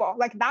make purple.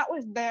 Like that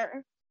was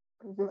their.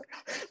 Oh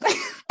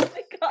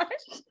my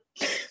gosh.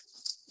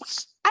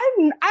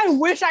 I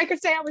wish I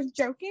could say I was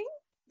joking,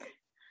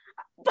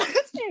 but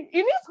you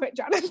need to put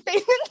Jonathan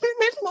statement in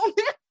this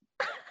moment.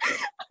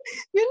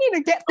 You need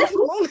to get this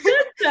moment.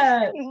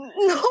 That?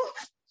 No.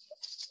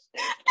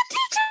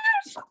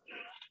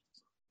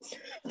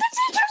 The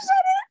teacher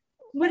said it.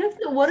 What if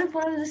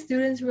one of the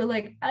students were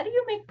like, how do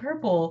you make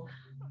purple?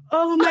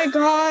 Oh my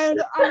god,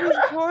 I was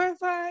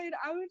horrified.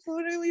 I was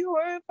literally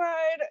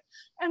horrified.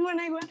 And when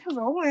I went to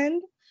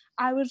Roland,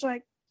 I was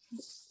like,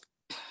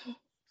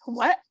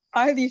 what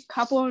are these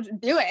couples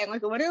doing?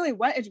 Like, literally,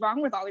 what is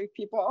wrong with all these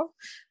people?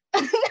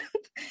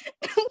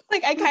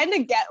 Like, I kind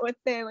of get what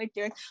they're like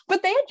doing,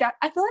 but they adjust.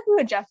 I feel like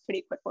we adjust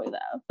pretty quickly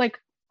though. Like,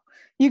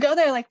 you go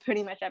there like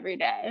pretty much every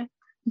day,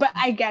 but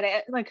I get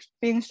it. Like,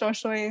 being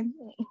socially,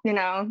 you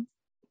know,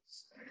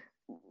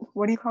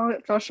 what do you call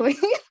it? Socially,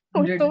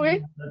 what's the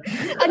word?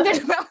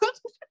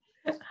 Underdeveloped.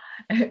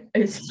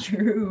 It's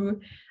true.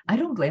 I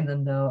don't blame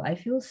them though. I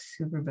feel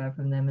super bad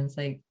from them. It's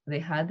like they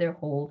had their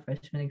whole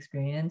freshman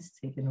experience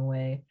taken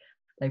away.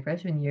 Like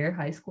freshman year,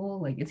 high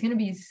school, like it's gonna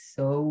be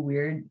so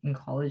weird in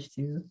college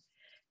too.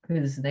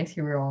 Because next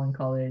year we're all in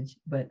college.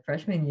 But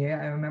freshman year,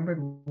 I remembered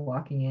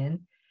walking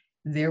in,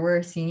 there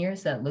were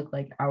seniors that looked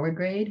like our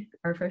grade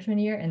our freshman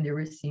year, and there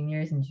were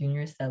seniors and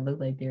juniors that looked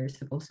like they were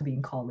supposed to be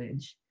in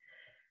college.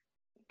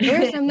 There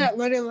were some that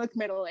literally look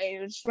middle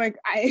aged. Like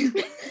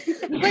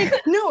like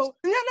no.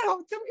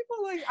 Some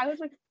people like I was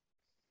like,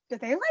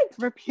 did they like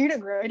repeat a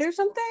grade or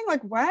something?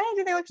 Like why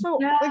did they look so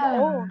like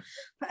old?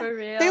 For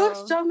real. They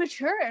look so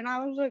mature, and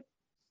I was like,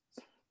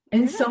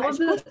 and some high of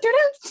school the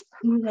students.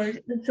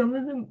 and some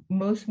of the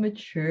most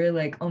mature,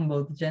 like on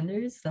both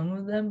genders, some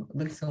of them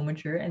look so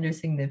mature, and their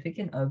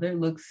significant other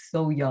looks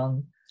so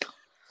young.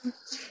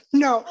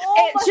 No,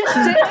 Oh it just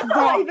my feels God.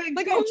 wrong. Even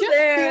Like go it just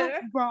there.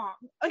 feels wrong.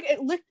 Like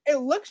it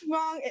looks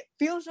wrong. It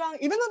feels wrong.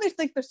 Even though they're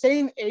like the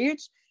same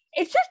age,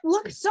 it just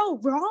looks so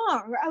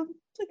wrong. I was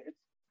like,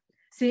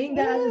 Seeing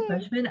that as a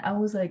freshman, I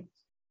was like,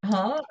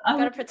 huh? I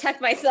Gotta was,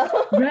 protect myself.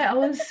 right, I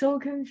was so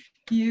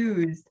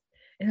confused.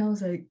 And I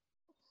was like,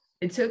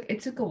 it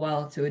took a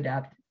while to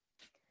adapt.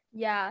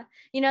 Yeah.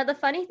 You know, the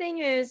funny thing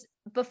is,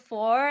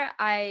 before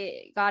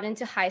I got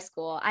into high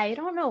school, I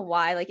don't know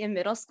why, like in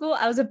middle school,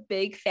 I was a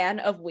big fan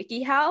of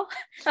WikiHow.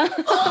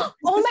 oh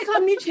my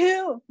god, me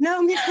too.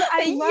 No, me too.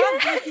 I love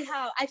Yeah.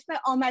 WikiHow. I spent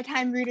all my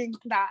time reading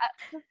that.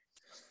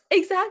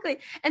 Exactly.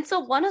 And so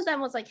one of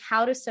them was like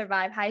how to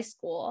survive high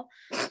school.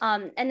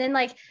 And then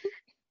like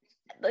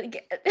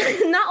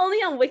not only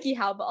on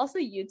WikiHow, but also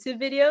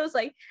YouTube videos,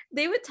 like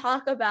they would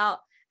talk about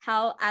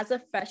how as a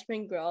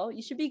freshman girl,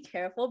 you should be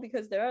careful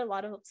because there are a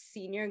lot of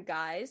senior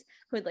guys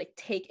who would like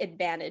take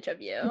advantage of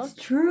you. It's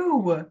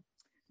true.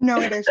 No,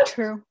 it is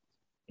true.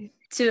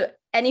 To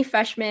any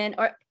freshman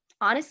or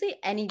honestly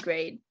any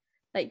grade,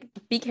 like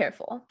be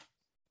careful.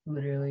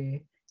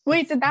 Literally.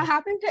 Wait, did that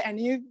happen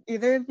to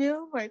either of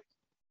you? Like,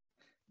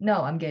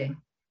 No, I'm gay.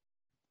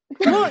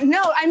 well,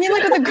 no, I mean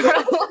like with a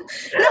girl. No,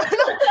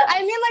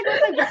 I mean like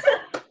with a girl.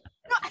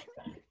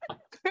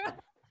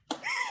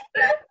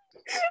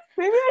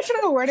 Maybe I should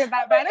have worded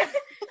that better.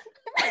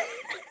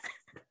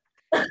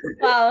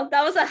 Wow,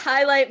 that was a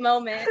highlight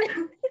moment.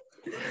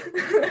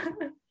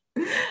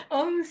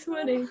 I'm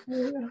sweating.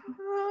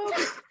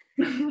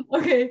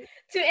 Okay.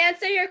 To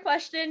answer your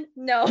question,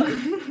 no.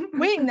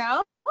 Wait,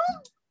 no?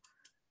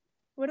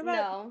 What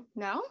about No.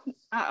 no?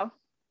 Oh.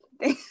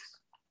 I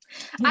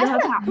Yeah. had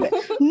it happen.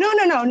 No,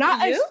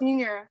 not a You?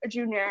 senior, a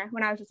junior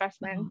when I was a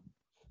freshman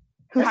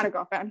who had a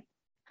girlfriend.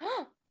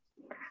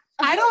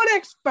 I don't want to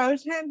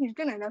expose him. He's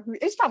gonna know who.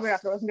 It's probably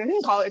not gonna listen to. He's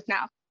in college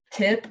now.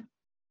 Tip,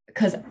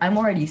 because I'm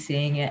already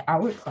seeing it.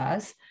 Our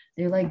class,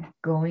 they're like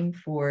going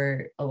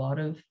for a lot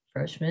of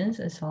freshmen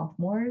and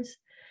sophomores.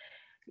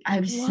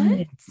 I've seen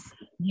it.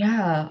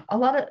 Yeah, a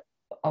lot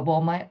of.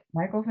 Well, my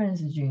girlfriend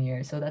is a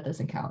junior, so that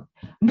doesn't count.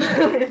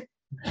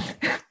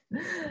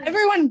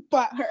 Everyone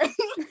but her.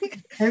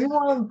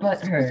 Everyone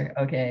but her.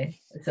 Okay,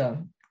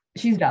 so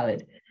she's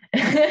valid.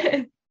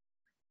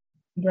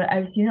 But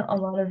I've seen a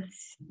lot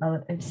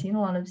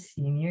of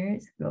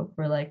seniors go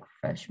for like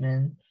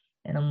freshmen,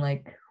 and I'm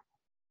like,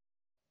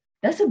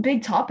 that's a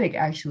big topic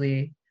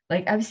actually.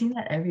 Like I've seen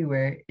that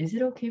everywhere. Is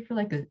it okay for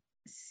like a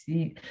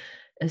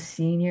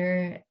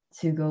senior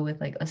to go with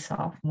like a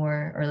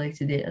sophomore, or like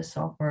to date a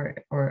sophomore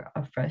or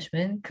a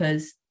freshman?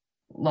 Because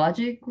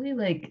logically,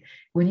 like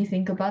when you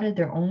think about it,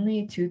 they're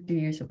only 2-3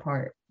 years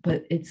apart.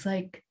 But it's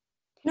like,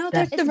 No,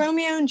 there's the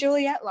Romeo and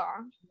Juliet law.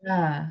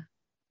 yeah.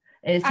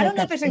 It's I like don't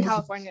know if that it's in age-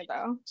 California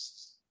though.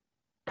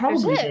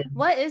 Probably Is it? is.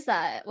 What is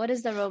that? What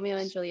is the Romeo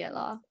and Juliet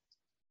law?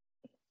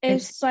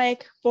 It's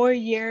like 4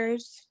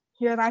 years.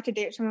 You're allowed to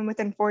date someone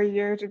within 4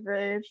 years of your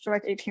age, so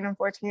like 18 and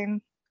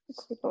 14.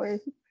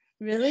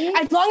 Really?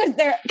 As long as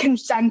they're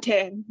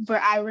consented.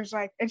 But I was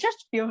like, it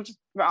just feels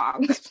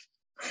wrong. It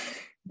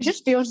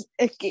just feels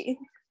icky.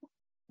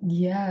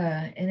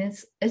 Yeah, and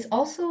it's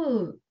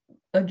also,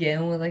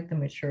 again, with like the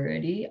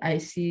maturity, I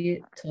see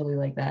it totally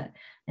like that.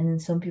 And then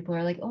some people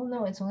are like, oh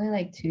no, it's only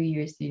like 2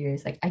 years, 2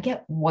 years. Like I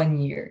get 1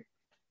 year.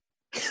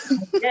 I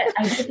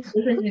get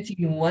the difference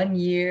between 1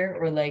 year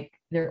or like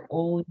they're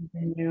older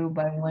than you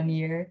by 1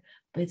 year.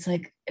 But it's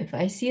like if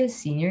I see a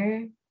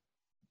senior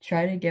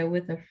try to get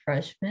with a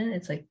freshman,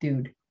 it's like,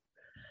 dude,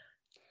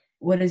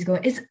 what is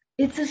going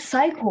it's a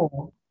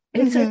cycle.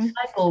 It's a Mhm.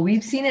 cycle.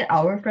 We've seen it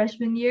our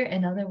freshman year,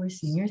 and now that we're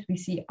seniors, we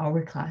see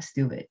our class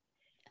do it.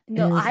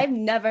 No, And it's I've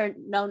never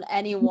known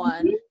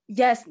anyone.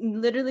 Yes,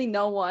 literally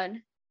no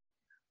one.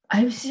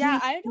 I've Yeah,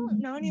 seen I don't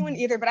know anyone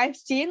either, but I've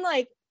seen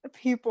like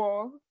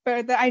people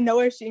that I know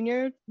are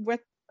senior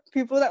with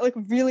people that look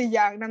really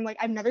young. And I'm like,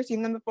 I've never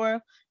seen them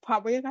before.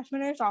 Probably a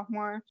freshman or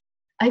sophomore.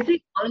 I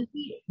think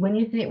honestly, when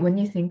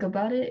you think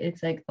about it,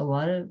 it's like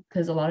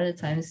because a lot of the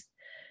times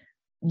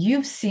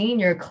you've seen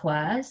your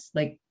class,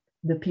 like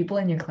the people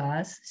in your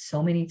class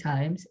so many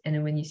times, and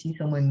then when you see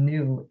someone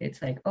new,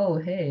 it's like, oh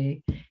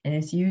hey, and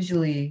it's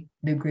usually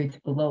the grades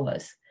below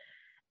us.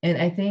 And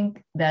I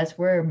think that's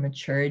where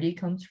maturity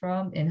comes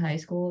from in high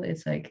school.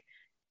 It's like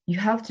you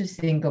have to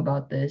think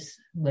about this,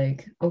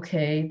 like,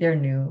 okay, they're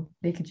new,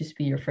 they could just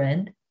be your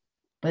friend,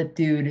 but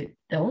dude,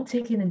 don't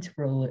take it into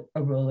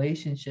a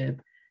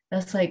relationship.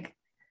 That's like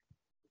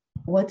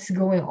what's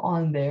going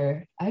on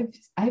there.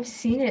 I've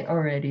seen it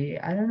already.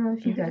 I don't know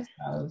if you guys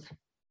have.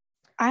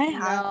 I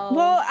have. No.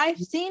 Well, I've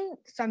seen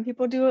some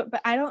people do it,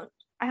 but I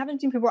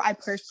haven't seen people I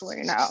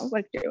personally know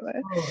like do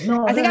it. Oh,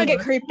 no, I think no, I would no, get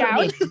no. creeped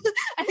out.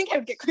 I think I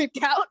would get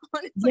creeped out,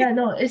 honestly. Yeah,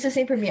 no, it's the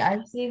same for me.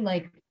 I've seen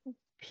like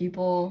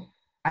people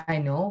I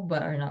know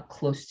but are not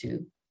close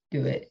to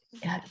do it.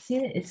 Yeah, I've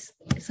seen it. It's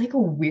like a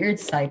weird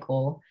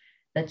cycle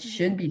that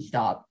should be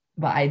stopped,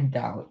 but I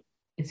doubt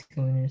it's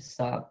going to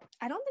stop.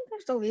 I don't think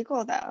it's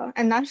illegal though.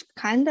 And that's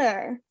kind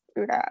of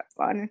screwed up,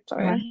 honestly.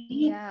 Right?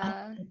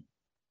 Yeah.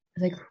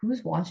 Like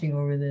who's watching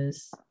over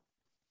this?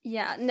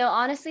 Yeah, no,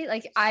 honestly,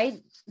 like I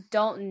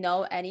don't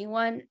know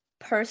anyone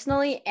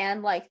personally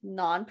and like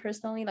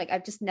non-personally. Like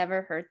I've just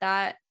never heard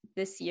that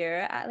this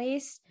year at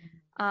least.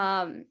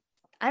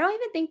 I don't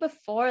even think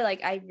before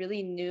like I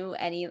really knew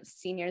any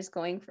seniors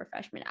going for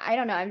freshmen. I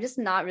don't know. I'm just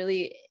not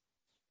really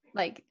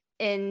like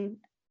in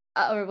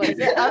or what is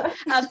it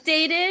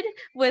updated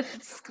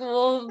with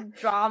school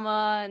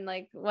drama and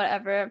like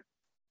whatever.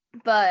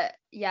 But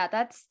yeah,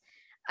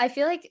 I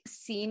feel like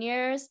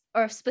seniors,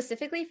 or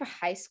specifically for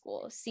high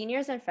school,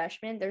 seniors and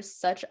freshmen, there's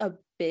such a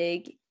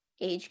big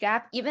age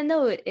gap, even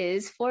though it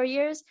is 4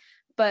 years,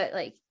 but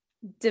like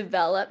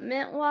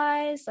development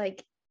wise,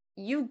 like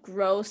you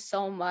grow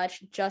so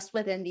much just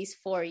within these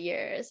 4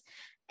 years.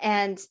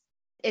 And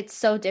it's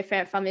so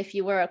different from if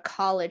you were a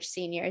college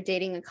senior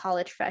dating a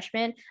college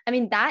freshman. I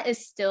mean, that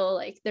is still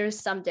like there's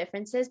some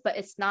differences, but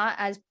it's not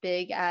as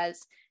big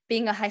as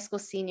being a high school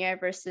senior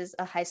versus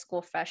a high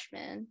school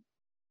freshman.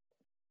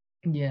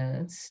 Yeah,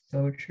 that's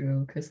so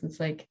true. Because it's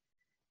like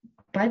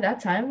by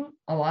that time,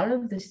 a lot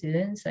of the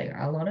students, like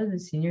a lot of the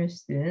senior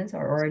students,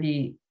 are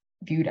already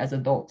viewed as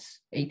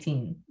adults,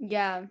 18.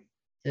 Yeah.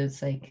 So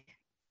it's like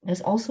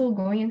it's also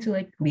going into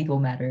like legal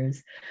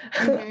matters.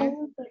 I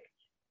was like,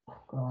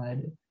 oh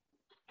God.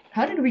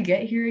 How did we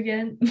get here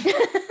again?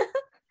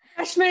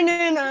 Freshman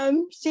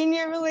and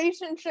senior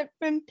relationship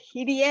in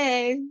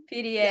PDA.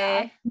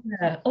 PDA.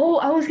 Yeah. Oh,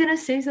 I was gonna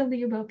say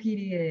something about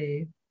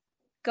PDA.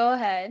 Go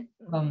ahead.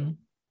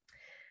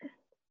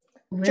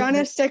 John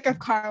is sick of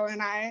Carl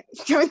and I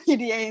doing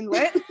PDA and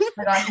lit. Oh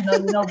my gosh, no,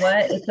 you know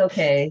what? It's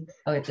okay.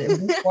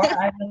 Before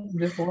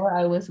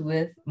I was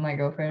with my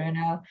girlfriend right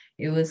now,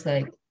 it was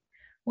like,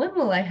 when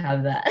will I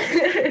have that?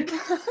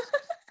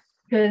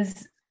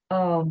 Because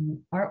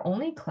our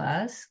only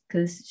class,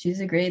 because she's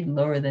a grade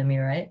lower than me,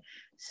 right?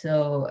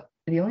 So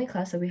the only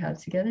class that we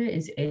have together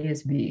is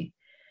ASB.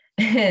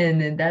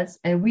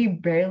 And we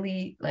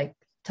barely like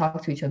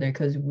talk to each other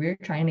because we're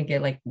trying to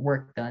get like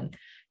work done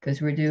because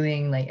we're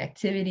doing like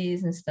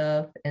activities and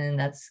stuff, and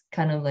that's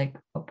kind of like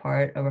a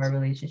part of our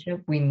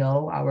relationship. We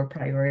know our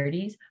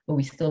priorities, but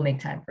we still make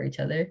time for each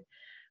other.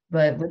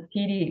 But with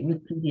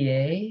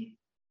PDA,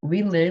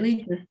 we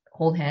literally just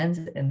hold hands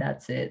and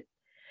that's it.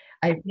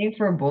 I think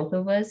for both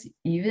of us,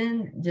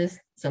 even just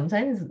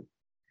sometimes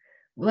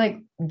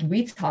like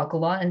we talk a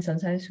lot and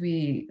sometimes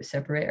we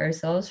separate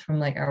ourselves from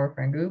like our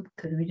friend group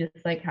because we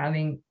just like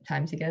having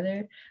time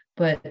together.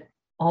 But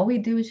all we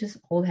do is just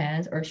hold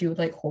hands, or she would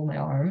like hold my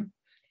arm,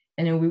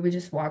 and then we would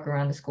just walk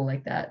around the school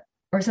like that.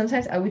 Or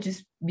sometimes I would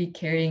just be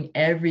carrying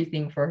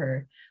everything for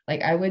her.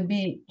 Like I would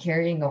be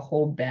carrying a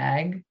whole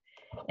bag,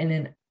 and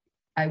then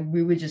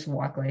we would just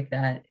walk like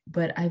that.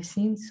 But I've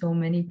seen so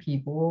many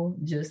people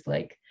just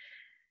like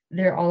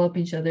they're all up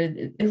each other.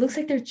 It looks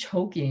like they're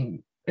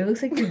choking. It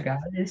looks like the guy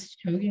is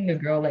choking the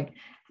girl. Like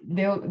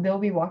they'll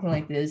be walking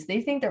like this.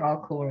 They think they're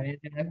all cool, right?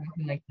 They're like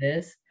walking like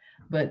this,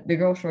 but the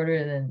girl's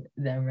shorter than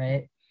them,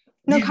 right?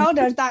 No, Kyle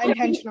does that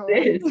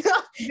intentionally.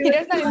 He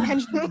does that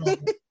intentionally.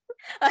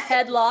 A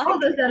headlock. Kyle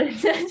does that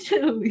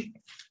intentionally.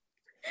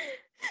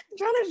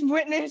 John has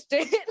witnessed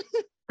it.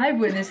 I've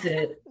witnessed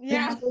it.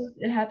 Yeah.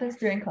 It happens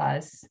during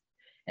class.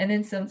 And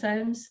then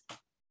sometimes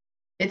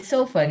it's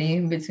so funny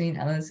between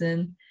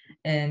Allison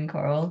and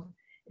Carl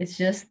It's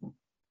just,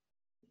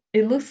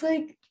 it looks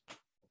like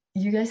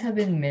you guys have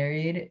been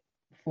married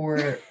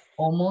for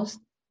almost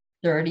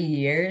 30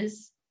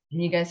 years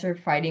and you guys are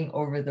fighting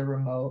over the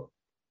remote.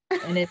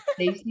 And it's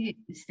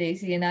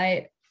Stacy and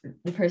I,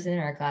 the person in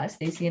our class,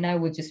 Stacy and I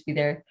would just be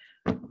there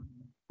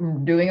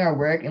doing our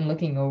work and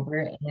looking over,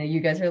 and then you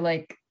guys are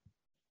like,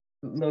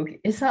 look,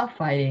 it's not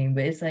fighting,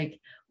 but it's like,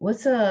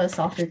 what's a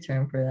softer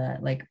term for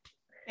that? Like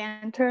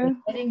Banter.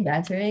 fighting,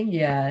 bantering,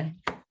 yeah.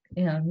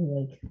 You know, I'm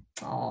like,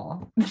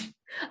 oh.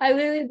 I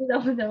literally did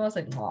that with them. I was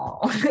like, oh,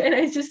 and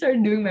I just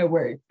started doing my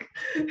work.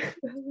 I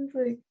was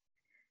like,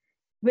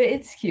 but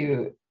it's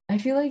cute. I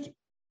feel like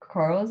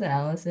Carl's and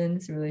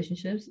Allison's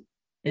relationships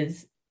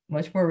is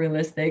much more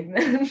realistic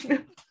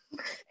than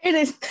It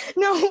is.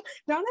 No,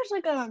 John, there's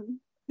like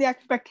the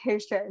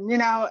expectation, you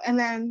know, and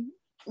then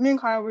me and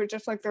Carl were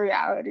just like the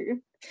reality.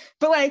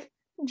 But like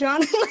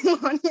John and like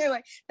Lonnie are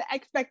like the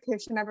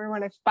expectation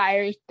everyone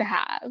aspires to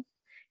have,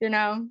 you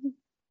know?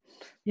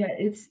 yeah,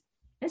 it's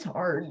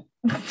hard.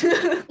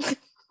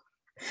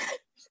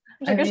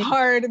 It's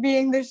hard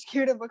being this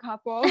cute of a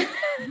couple.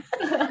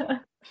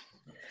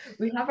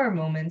 We have our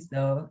moments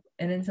though,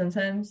 and then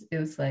sometimes it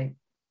was like,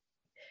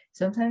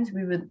 sometimes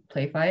we would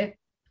play fight,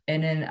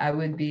 and then I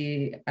would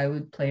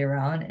play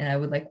around, and I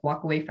would like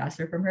walk away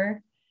faster from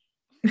her.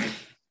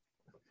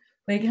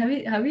 Like, have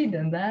you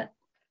done that?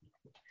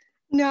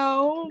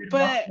 No,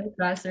 but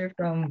faster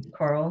from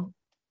Carl.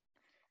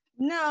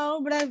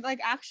 No, but I've like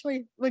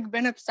actually like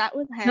been upset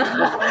with him.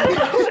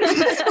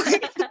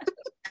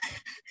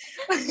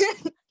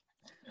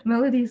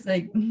 Melody's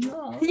like,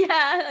 no.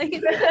 Yeah, like,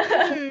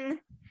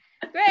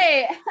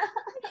 great.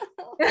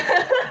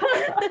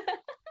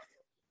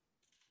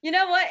 You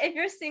know what? If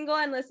you're single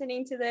and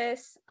listening to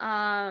this,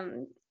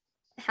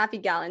 happy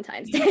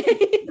Valentine's Day.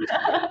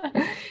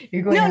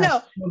 You're going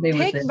no.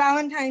 Take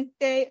Valentine's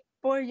Day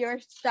for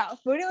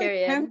yourself.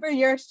 Literally, pamper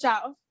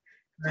yourself.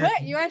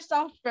 Put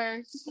yourself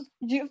first.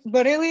 You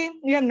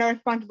have no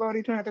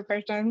responsibility to another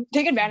person.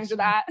 Take advantage of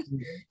that.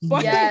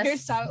 For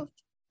yourself.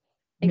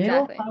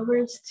 Exactly. Mail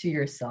flowers to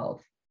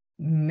yourself.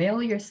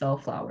 Mail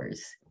yourself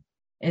flowers,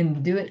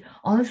 and do it.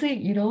 Honestly,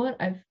 you know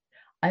what?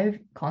 I've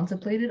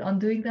contemplated on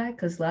doing that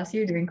because last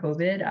year during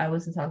COVID, I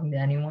wasn't talking to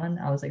anyone.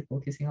 I was like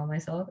focusing on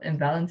myself, and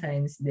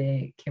Valentine's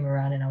Day came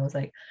around, and I was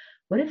like,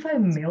 what if I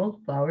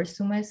mailed flowers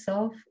to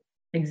myself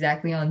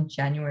exactly on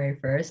January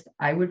 1st?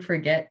 I would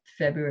forget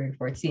February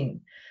 14th.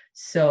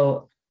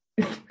 So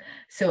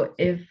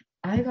if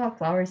I got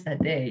flowers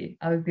that day,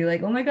 I would be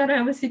like, oh my God, I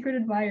have a secret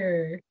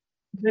admirer.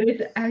 But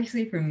it's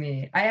actually for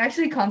me. I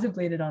actually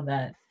contemplated on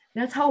that.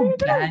 That's how you're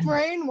bad. You're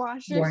gonna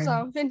brainwash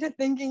yourself into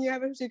thinking you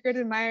have a secret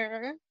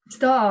admirer.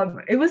 Stop.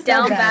 It was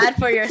down bad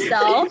for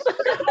yourself.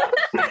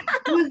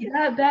 It was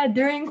that bad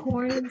during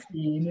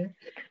quarantine.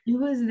 It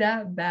was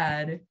that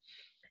bad.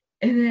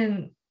 And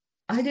then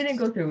I didn't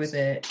go through with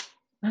it.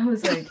 I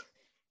was like,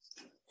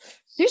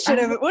 you should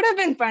have. It would have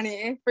been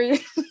funny for you.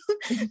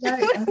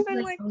 Exactly. I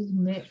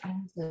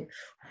was like,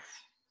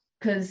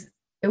 because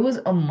it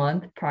was a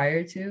month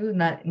prior to,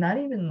 not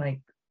even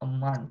like a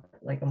month,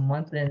 like a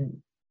month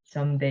and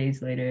some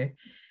days later,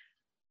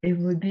 it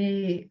would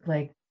be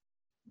like,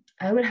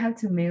 I would have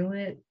to mail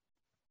it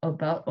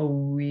about a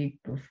week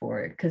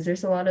before, because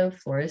there's a lot of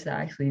florists that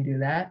actually do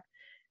that.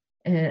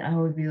 And I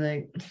would be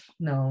like,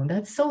 no,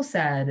 that's so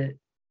sad.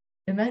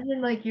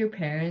 Imagine like your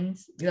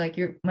parents,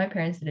 my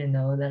parents didn't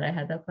know that I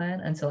had that plan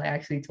until I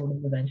actually told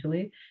them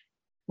eventually.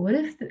 What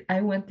if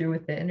I went through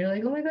with it and they're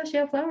like, oh my gosh, you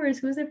have flowers,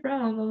 who's it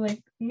from? I'm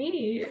like,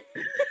 me.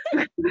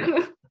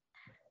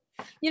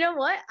 You know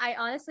what? I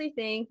honestly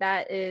think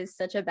that is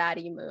such a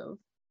baddie move.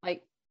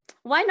 Like,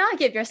 why not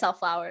give yourself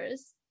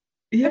flowers?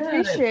 Yeah,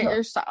 appreciate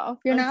yourself,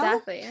 you know?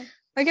 Exactly.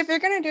 Like, if you're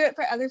going to do it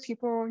for other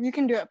people, you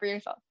can do it for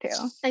yourself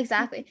too.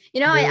 Exactly.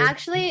 You know, I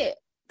actually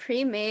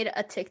pre-made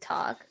a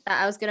TikTok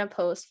that I was going to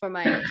post for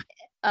my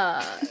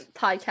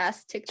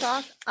podcast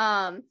TikTok.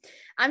 I'm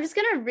just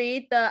going to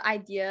read the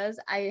ideas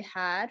I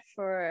had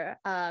for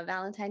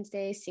Valentine's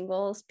Day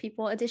Singles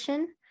People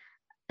Edition.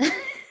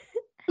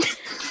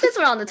 Since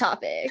we're on the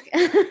topic.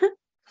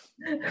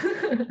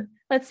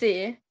 Let's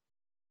see.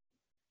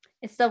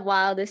 It's the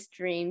wildest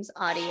dreams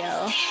audio.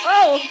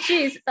 Oh,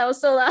 geez, that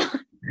was so loud.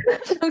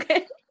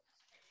 Okay.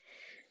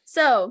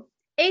 So,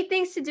 8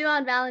 things to do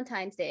on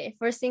Valentine's Day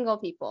for single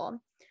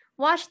people.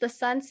 Watch the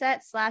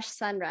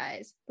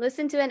sunset/sunrise.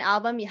 Listen to an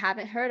album you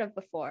haven't heard of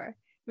before.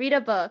 Read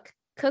a book.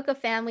 Cook a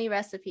family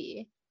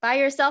recipe. Buy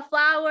yourself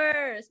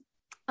flowers.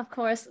 Of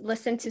course,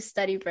 listen to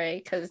Study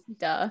Break, because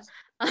duh.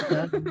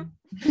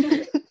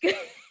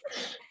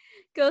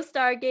 Go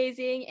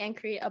stargazing and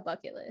create a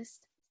bucket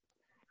list.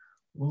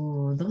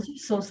 Oh, those are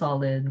so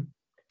solid.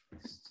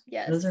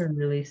 Yes. Those are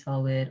really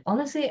solid.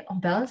 Honestly,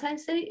 on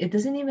Valentine's Day, it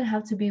doesn't even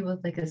have to be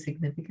with like a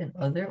significant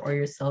other or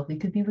yourself.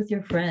 It could be with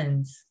your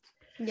friends.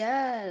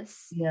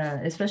 Yes. Yeah,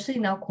 especially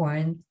now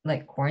quarantine,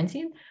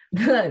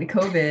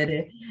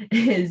 COVID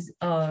is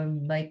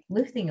like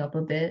lifting up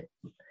a bit.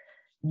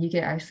 You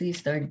can actually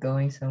start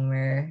going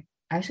somewhere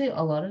actually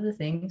a lot of the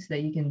things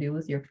that you can do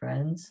with your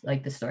friends,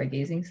 like the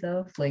stargazing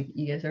stuff, like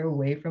you guys are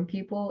away from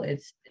people.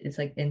 It's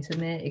like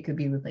intimate. It could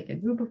be with like a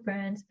group of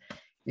friends.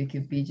 It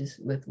could be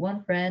just with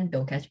one friend.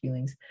 Don't catch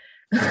feelings.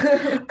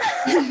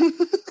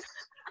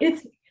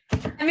 It's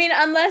I mean,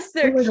 unless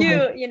they're Oh my God.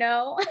 cute, you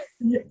know.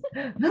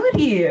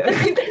 Melody.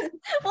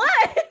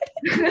 What?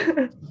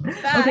 Okay.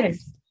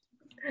 Facts.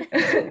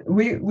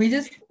 We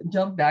just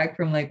jumped back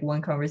from like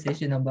one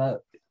conversation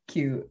about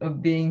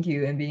being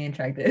cute and being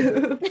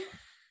attractive.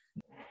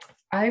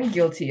 I'm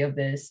guilty of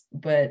this,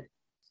 but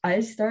I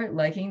start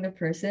liking the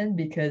person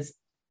because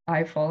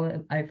I fall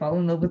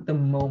in love with the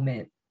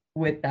moment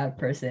with that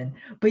person.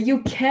 But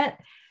you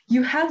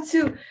have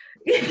to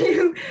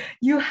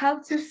you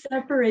have to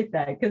separate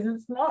that because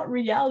it's not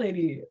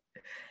reality.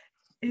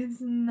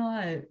 It's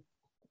not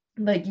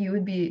like you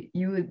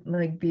would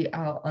like be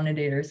out on a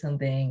date or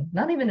something,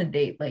 not even a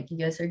date, like you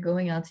guys are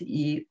going out to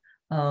eat,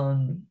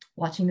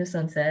 watching the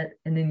sunset,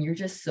 and then you're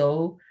just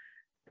so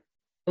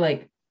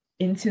like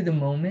into the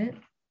moment,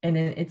 and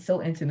then it's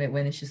so intimate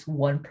when it's just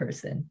one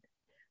person.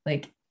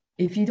 Like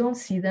if you don't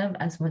see them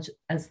as much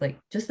as like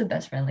just a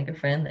best friend, like a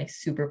friend, like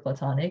super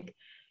platonic,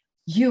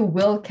 you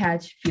will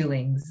catch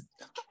feelings.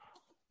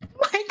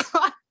 My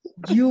God.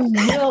 You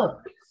will.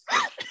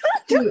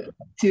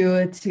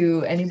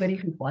 To anybody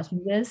who's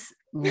watching this,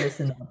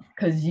 listen up,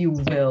 because you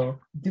will.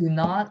 Do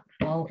not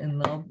fall in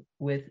love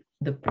with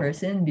the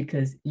person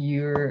because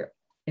you're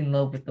in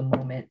love with the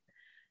moment.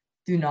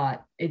 Do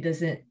not. It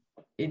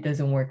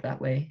doesn't work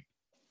that way.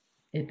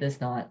 It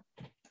does not.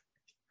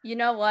 You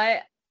know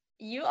what?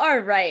 You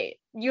are right.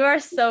 You are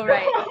so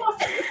right.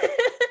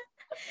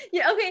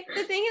 Yeah, okay.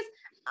 The thing is,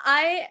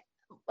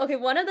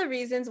 one of the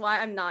reasons why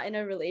I'm not in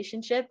a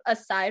relationship,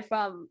 aside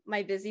from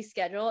my busy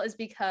schedule, is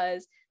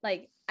because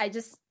like I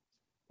just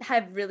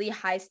have really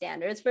high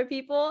standards for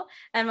people.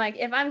 And like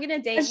if I'm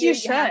gonna date As you,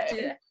 you you have should.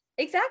 to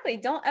exactly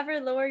don't ever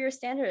lower your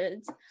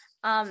standards.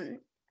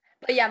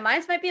 But yeah,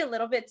 mine might be a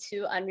little bit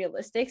too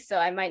unrealistic, so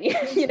I might need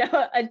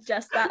to,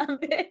 adjust that a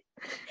bit.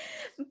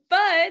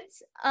 But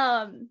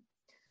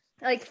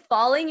like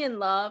falling in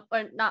love,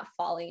 or not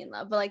falling in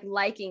love, but like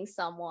liking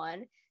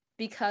someone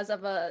because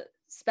of a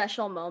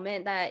special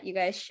moment that you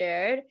guys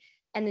shared,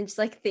 and then just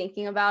like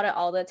thinking about it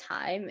all the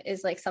time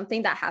is like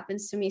something that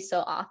happens to me so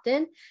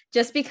often,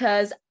 just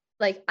because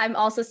like I'm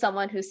also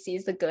someone who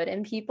sees the good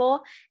in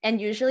people, and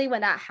usually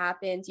when that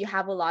happens you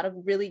have a lot of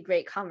really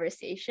great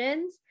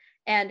conversations,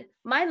 and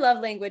my love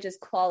language is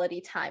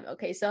quality time.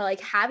 Okay, so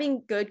like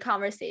having good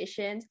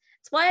conversations,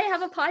 that's why I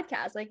have a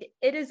podcast. Like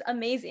it is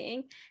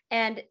amazing.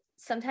 And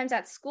sometimes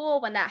at school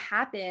when that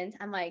happens,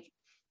 I'm like,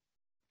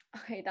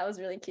 okay, that was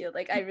really cute.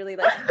 Like I really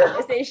like the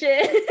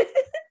conversation.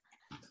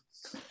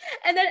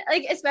 And then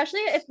like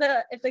especially if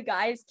the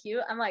guy is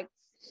cute, I'm like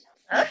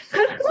I'm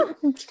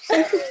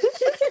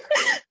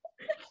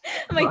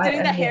like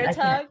doing the hair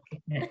tug.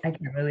 I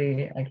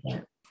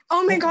can't.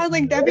 Oh my God,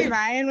 like Debbie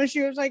Ryan when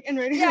she was like in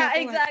Radio. Yeah,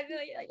 exactly.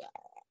 Yeah.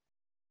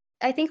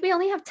 I think we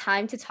only have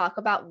time to talk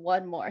about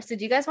one more. So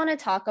do you guys want to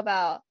talk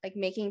about like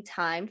making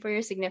time for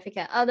your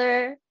significant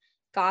other,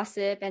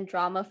 gossip and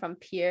drama from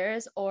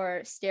peers,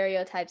 or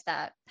stereotypes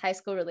that high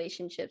school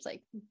relationships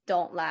like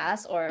don't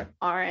last or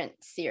aren't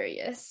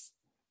serious?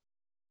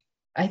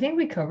 I think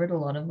we covered a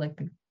lot of like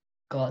the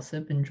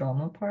gossip and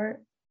drama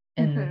part,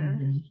 and then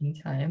the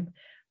making time.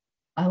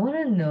 I want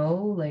to know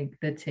like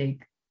the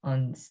take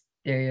on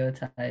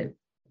stereotype,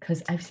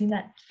 because I've seen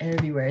that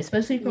everywhere,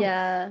 especially from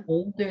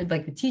older,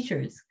 like the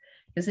teachers,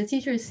 because the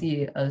teachers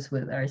see us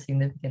with our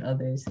significant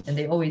others and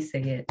they always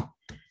say it.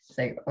 It's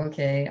like,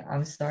 okay,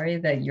 I'm sorry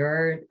that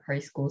your high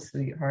school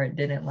sweetheart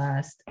didn't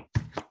last.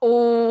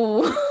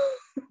 Oh,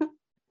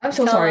 I'm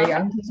so sorry.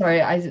 I'm so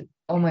sorry.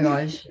 Oh my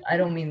gosh, I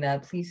don't mean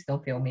that. Please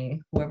don't fail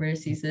me. Whoever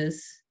sees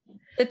this.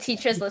 The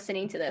teacher's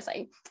listening to this.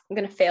 I'm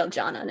gonna fail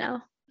Jonna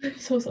now. I'm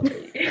so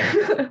sorry.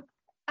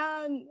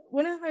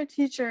 One of our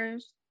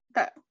teachers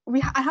that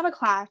I have a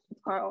class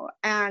with Carl,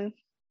 and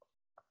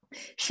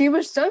she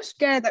was so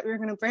scared that we were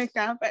going to break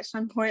up at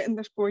some point in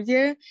the school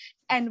year,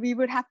 and we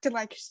would have to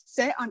like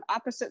sit on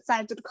opposite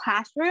sides of the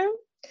classroom.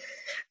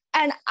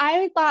 And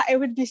I thought it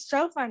would be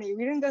so funny.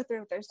 We didn't go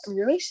through with this. We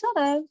really should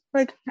have.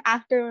 Like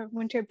after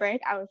winter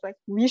break, I was like,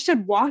 we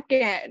should walk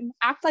in,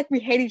 act like we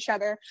hate each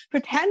other,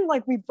 pretend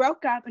like we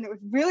broke up and it was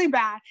really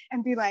bad,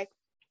 and be like,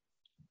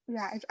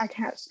 yeah, I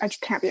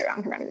just can't be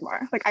around him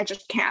anymore. Like I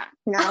just can't,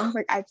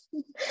 like it's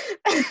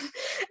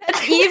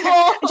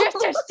evil. Just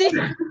to see.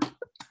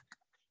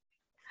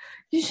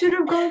 You should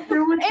have gone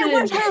through with it. It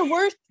was her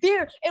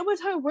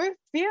worst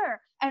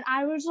fear. And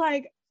I was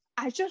like,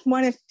 I just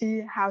want to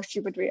see how she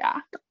would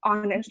react,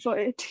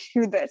 honestly,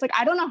 to this. Like,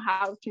 I don't know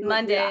how she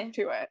would react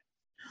to it.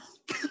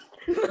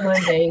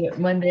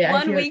 Monday.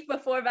 1 week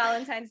before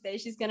Valentine's Day,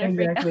 she's gonna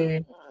freak out.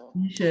 You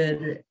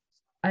should.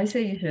 I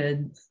say you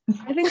should.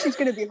 I think she's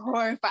gonna be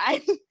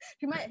horrified.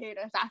 She might hate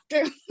us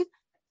after.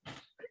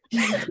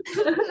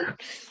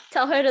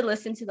 Tell her to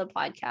listen to the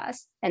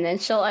podcast, and then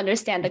she'll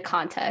understand the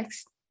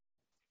context.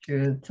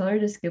 True. Tell her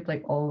to skip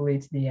like all the way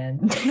to the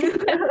end.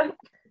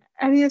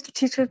 any of the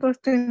teachers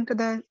listening to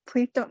this,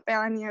 please don't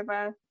fail any of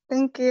us.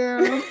 Thank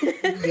you.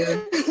 Thank you.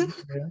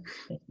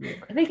 Thank you.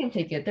 They can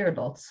take it. They're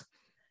adults.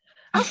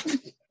 You're just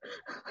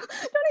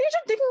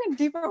digging a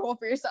deeper hole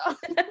for yourself.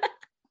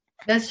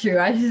 That's true.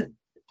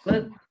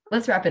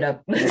 Let's wrap it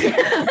up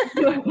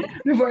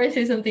before I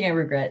say something I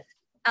regret.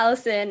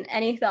 Allison,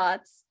 any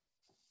thoughts?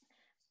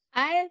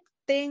 I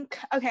think,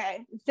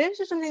 okay, this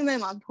is something my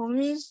mom told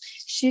me.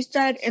 She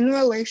said in a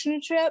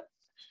relationship,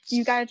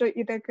 you guys are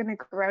either going to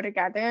grow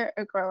together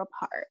or grow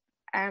apart.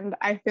 And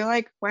I feel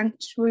like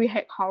once we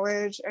hit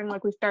college and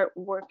like we start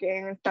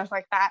working and stuff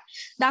like that,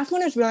 that's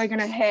when it's really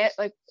going to hit.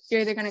 Like you're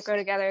either going to go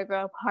together or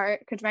grow apart.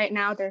 Because right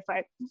now there's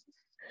like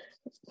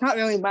not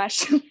really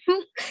much.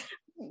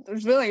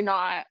 There's really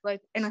not,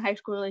 like in a high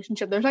school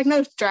relationship. There's like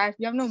no stress.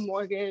 You have no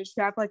mortgage.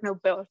 You have like no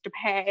bills to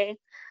pay.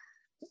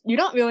 You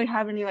don't really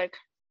have any like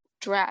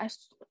stress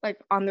like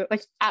on the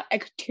like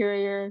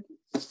exterior,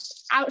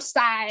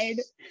 outside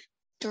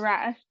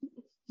stress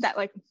that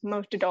like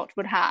most adults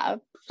would have.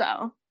 So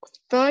I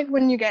feel like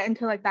when you get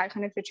into like that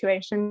kind of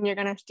situation, you're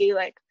gonna see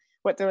like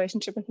what the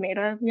relationship is made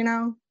of, you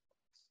know?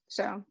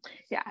 So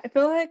yeah, I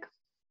feel like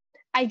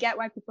I get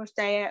why people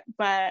say it,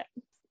 but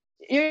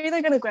you're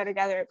either gonna grow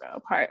together or grow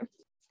apart.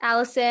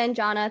 Allison,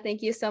 Jana,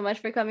 thank you so much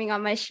for coming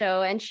on my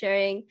show and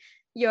sharing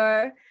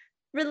your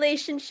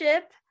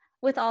relationship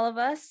with all of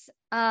us.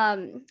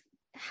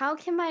 How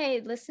can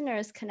my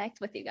listeners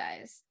connect with you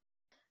guys?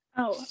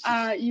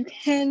 You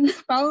can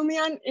follow me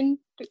on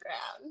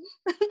Instagram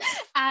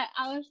at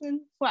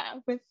Allison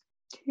Hua with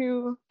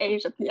 2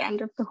 A's at the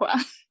end of the Hua.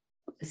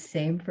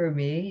 Same for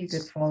me. You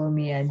could follow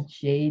me at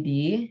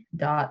jd.ollo.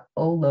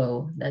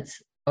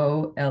 That's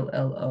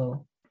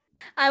OLLO.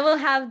 I will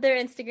have their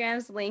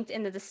Instagrams linked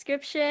in the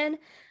description.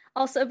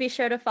 Also, be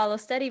sure to follow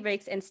Study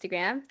Break's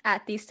Instagram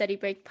at the Study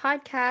Break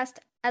Podcast,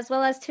 as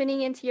well as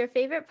tuning into your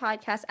favorite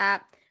podcast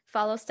app.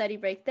 Follow Study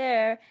Break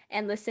there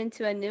and listen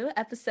to a new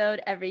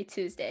episode every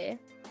Tuesday.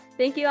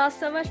 Thank you all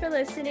so much for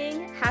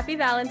listening. Happy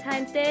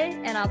Valentine's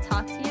Day, and I'll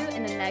talk to you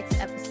in the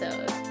next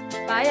episode.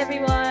 Bye,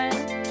 everyone.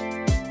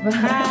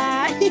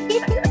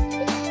 Bye.